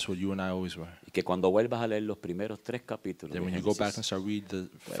sido. That's what you and I always were. Y que cuando vuelvas a leer los primeros 3 capítulos Then de when you go back and Génesis, start read the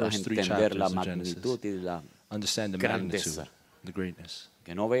puedas first 3 entender la chapters of Genesis, magnitud y la understand the grandeza. magnitude, the greatness.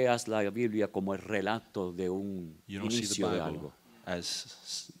 que no veas la Biblia como el relato de un You don't see the inicio de Bible algo,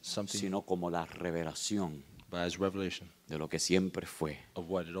 as something, sino como la revelación but as revelation de lo que siempre fue of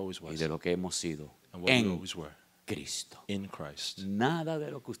what it always y was de lo que hemos sido and what we en always were Cristo. in Christ. Nada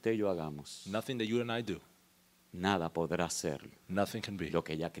de lo que usted y yo hagamos, Nothing that you and I do, nada podrá ser nothing can be lo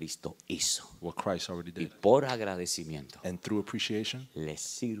que ya Cristo hizo. what Christ already Y did. por agradecimiento And through appreciation, le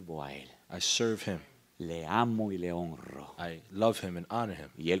sirvo a Él, I serve him. le amo y le honro. I love him and honor him.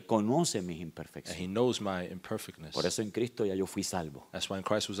 Y Él conoce mis And he imperfecciones. knows my imperfectness. Por eso en Cristo ya yo fui salvo. That's why in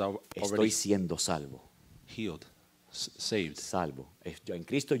Christ was Estoy already siendo salvo. healed, saved. Salvo. En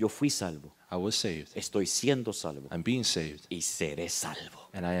Cristo yo fui salvo. I was saved. Estoy siendo salvo. I'm being saved. Y seré salvo.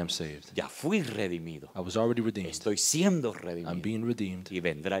 And I am saved. Ya fui redimido. I was already redeemed. Estoy siendo I'm redimido. being redeemed. Y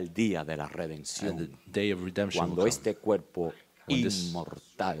vendrá el día de la And the redención. day of redemption will Cuando come. este cuerpo When this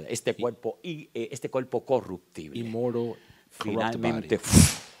inmortal, este cuerpo corruptible, Immortal, corrupt finalmente body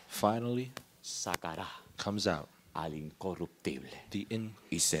finally sacará comes out, al incorruptible. the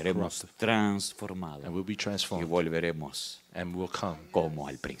Y seremos incorruptible, transformados. and we'll be Y transformed, volveremos and will come como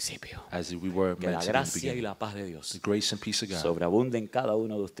al principio. as we were Que la meant to be in the gracia y beginning. la paz de The Dios grace and peace of God sobreabunde en cada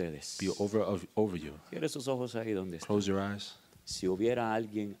uno de ustedes. be over you. Cierre sus ojos ahí donde está. Close your eyes. Si hubiera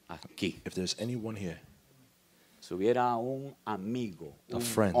alguien aquí, If there's anyone here, si hubiera un amigo, a un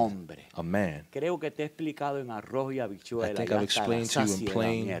friend, hombre, a man, creo que te he explicado en arroz y I habichuela think y I've hasta la explained to you in saciedad, mi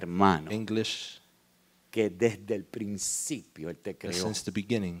plain hermano, English que desde el principio Él te that creó since the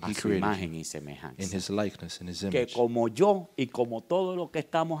beginning a He su created imagen you y in semejanza. His likeness, in His Que image. como yo y como todos los que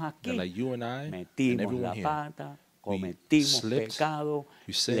estamos That aquí, like you and I and metimos everyone la here, pata, cometimos slipped, pecado,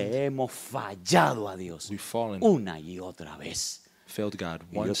 we sinned, le hemos fallado a Dios we've fallen, una y otra vez. failed God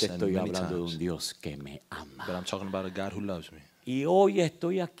Y yo once te and estoy many hablando de un times. Dios que me ama. But I'm talking about a God who loves me. Y hoy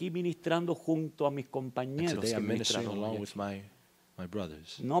estoy aquí ministrando junto a mis And compañeros today que I'm ministering ministraron along hoy with aquí. my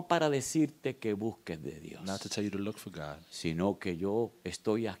brothers, No para decirte que busques de Dios, not to tell you to look for God, sino que yo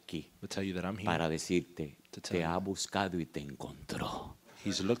estoy aquí but tell you that I'm here. para decirte, to tell te you. ha buscado y te encontró.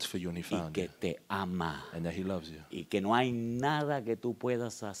 He's looked for you and He Y found que you, te ama. and that He loves you. Y que no hay nada que tú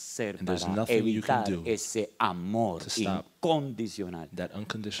puedas hacer And there's para nothing you can evitar do ese amor to stop incondicional That que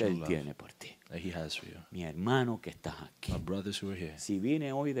unconditional Él love tiene por ti. that He has for you. Mi hermano que estás aquí. My brothers who are here, Si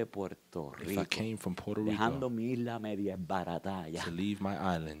vine hoy de Puerto if I Rico, came from Puerto dejando Rico mi isla media embaratada ya, to leave my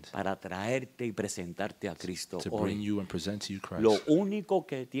island, para traerte y presentarte a Cristo to bring hoy, you and present to you lo Christ, único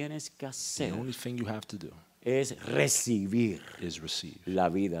que tienes que the hacer only thing you have to do es recibir is receive la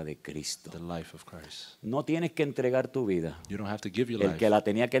vida de Cristo. the life of Christ. No tienes que entregar tu vida. You don't have to give your El life. que la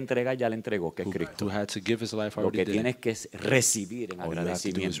tenía que entregar ya la entregó, que es Who Cristo. had to give his life Lo already que did. tienes que es recibir en All you have to do is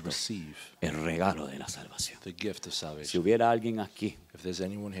agradecimiento receive el regalo de la salvación. the gift of Si salvation. hubiera alguien aquí If there's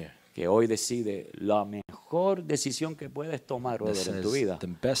anyone here que hoy decide la mejor decisión que puedes tomar, that brother, en tu says vida, the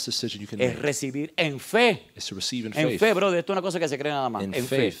best decision you can es make recibir en fe. is to receive in En faith. fe, brother, esto es una cosa que se cree nada más. In En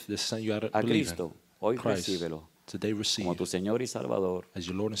fe faith, this is something you gotta a believe Cristo. in. Hoy Christ, recíbelo today receive como tu Señor y Salvador. as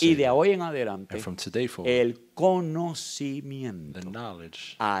your Lord and Y de Savior. hoy en adelante, And from today forward, el the conocimiento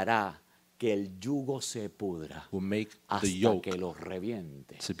knowledge hará que el yugo se pudra will make the hasta yoke que lo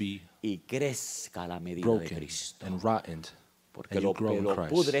reviente to be y crezca a la medida de broken Cristo. and rotted, Porque and lo you grow que in lo Christ.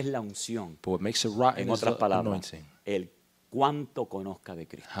 pudre es la unción. But what makes it rotten En is otras the palabras, anointing. el cuánto conozca de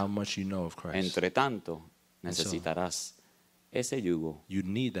Cristo. How much you know of Christ. Entre tanto, necesitarás ese yugo You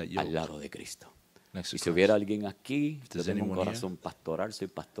need that yoke al lado de Cristo. next to Y si Christ. hubiera alguien aquí, yo there's tengo un anyone corazón pastoral, soy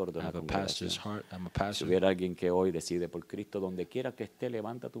pastor de I una have a congregación. pastor's heart. I'm a Si pastor. hubiera alguien que hoy decide por Cristo, donde quiera que esté,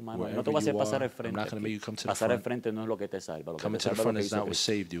 levanta tu mano. No te Wherever voy a hacer you pasar are, al frente. I'm not gonna aquí. make you come to the Pasar al front. frente no es lo que te salva. Lo que Coming te to the salva es lo front que is hizo not what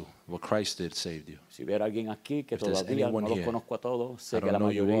Cristo. saved you. What Christ did saved you. Si hubiera alguien aquí que If there's todavía no anyone los here, conozco a todos, I sé que don't la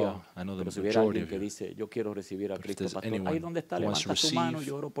know you mayoría, all, I know the pero si hubiera majority alguien of que you. dice, yo quiero recibir a But if Cristo, there's pastor, anyone ahí donde está, who wants to levanta tu mano, receive,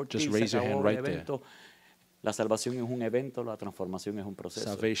 yo oro por ti, just se raise your acabó hand el right there. evento. La salvación es un evento, la transformación es un proceso.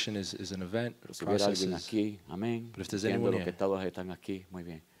 Salvation is an event. Pero si hubiera alguien Process aquí, amén. But if there's Entiendo anyone los que here, todos están aquí, muy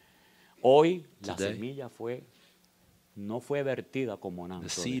bien. Hoy la Today, semilla no fue vertida como the Nanto.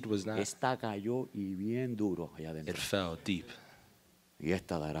 seed was not- Esta cayó y bien duro allá it adentro. fell deep, Y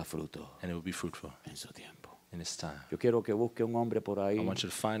esta dará fruto and it will be fruitful en su tiempo. in its time. Yo quiero que busque un hombre por ahí, I want you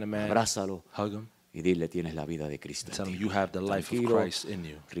to find a man, abrázalo hug him, y dile, tienes la vida de Cristo en tell him ti. you have the life of Tranquilo, Christ in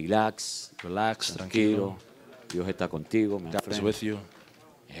you. relax, Relax, tranquilo. tranquilo. Dios está contigo, my God is friend. with you.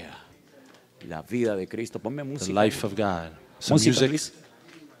 Yeah. La vida de Cristo. Ponme The música. life of God. Some Música, music. please.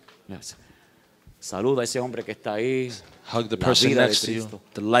 Yes. Saluda a ese hombre que está ahí. Hug the La person vida de next to you. Cristo.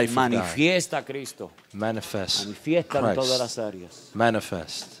 The life of God. Manifiesta a Cristo. Manifest Manifiesta en todas las Christ. áreas.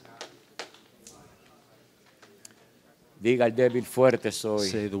 Manifest. Diga al débil, fuerte soy.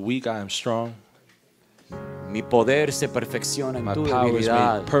 Say, the weak I am strong. Mi poder se perfecciona en My tu power is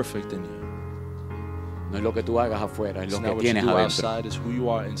debilidad. made perfect in you. No es lo que tú hagas afuera, es It's lo not que what you tienes do adentro. outside, it's who you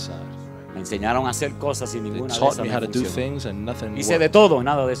are inside. Me enseñaron a hacer cosas y They ninguna de taught esas me me how to do funcionó. things and nothing Hice de worked. todo,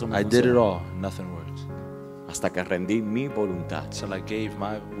 nada de eso me I did it funcionó. all, nothing worked. Hasta que rendí mi voluntad Till I gave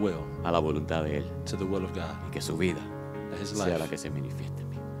my will a la voluntad de Él to the will of God. y que su vida That His sea life la que se manifieste en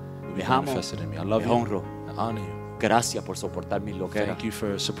mí. will be Les amo, manifested in me. I love les you. honro. I honor you. Gracias por soportar mis loqueras. Thank you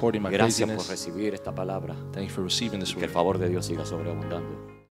for supporting my Gracias por craziness. recibir esta palabra. Thank you for receiving this Que el word. favor de Dios siga sobreabundando.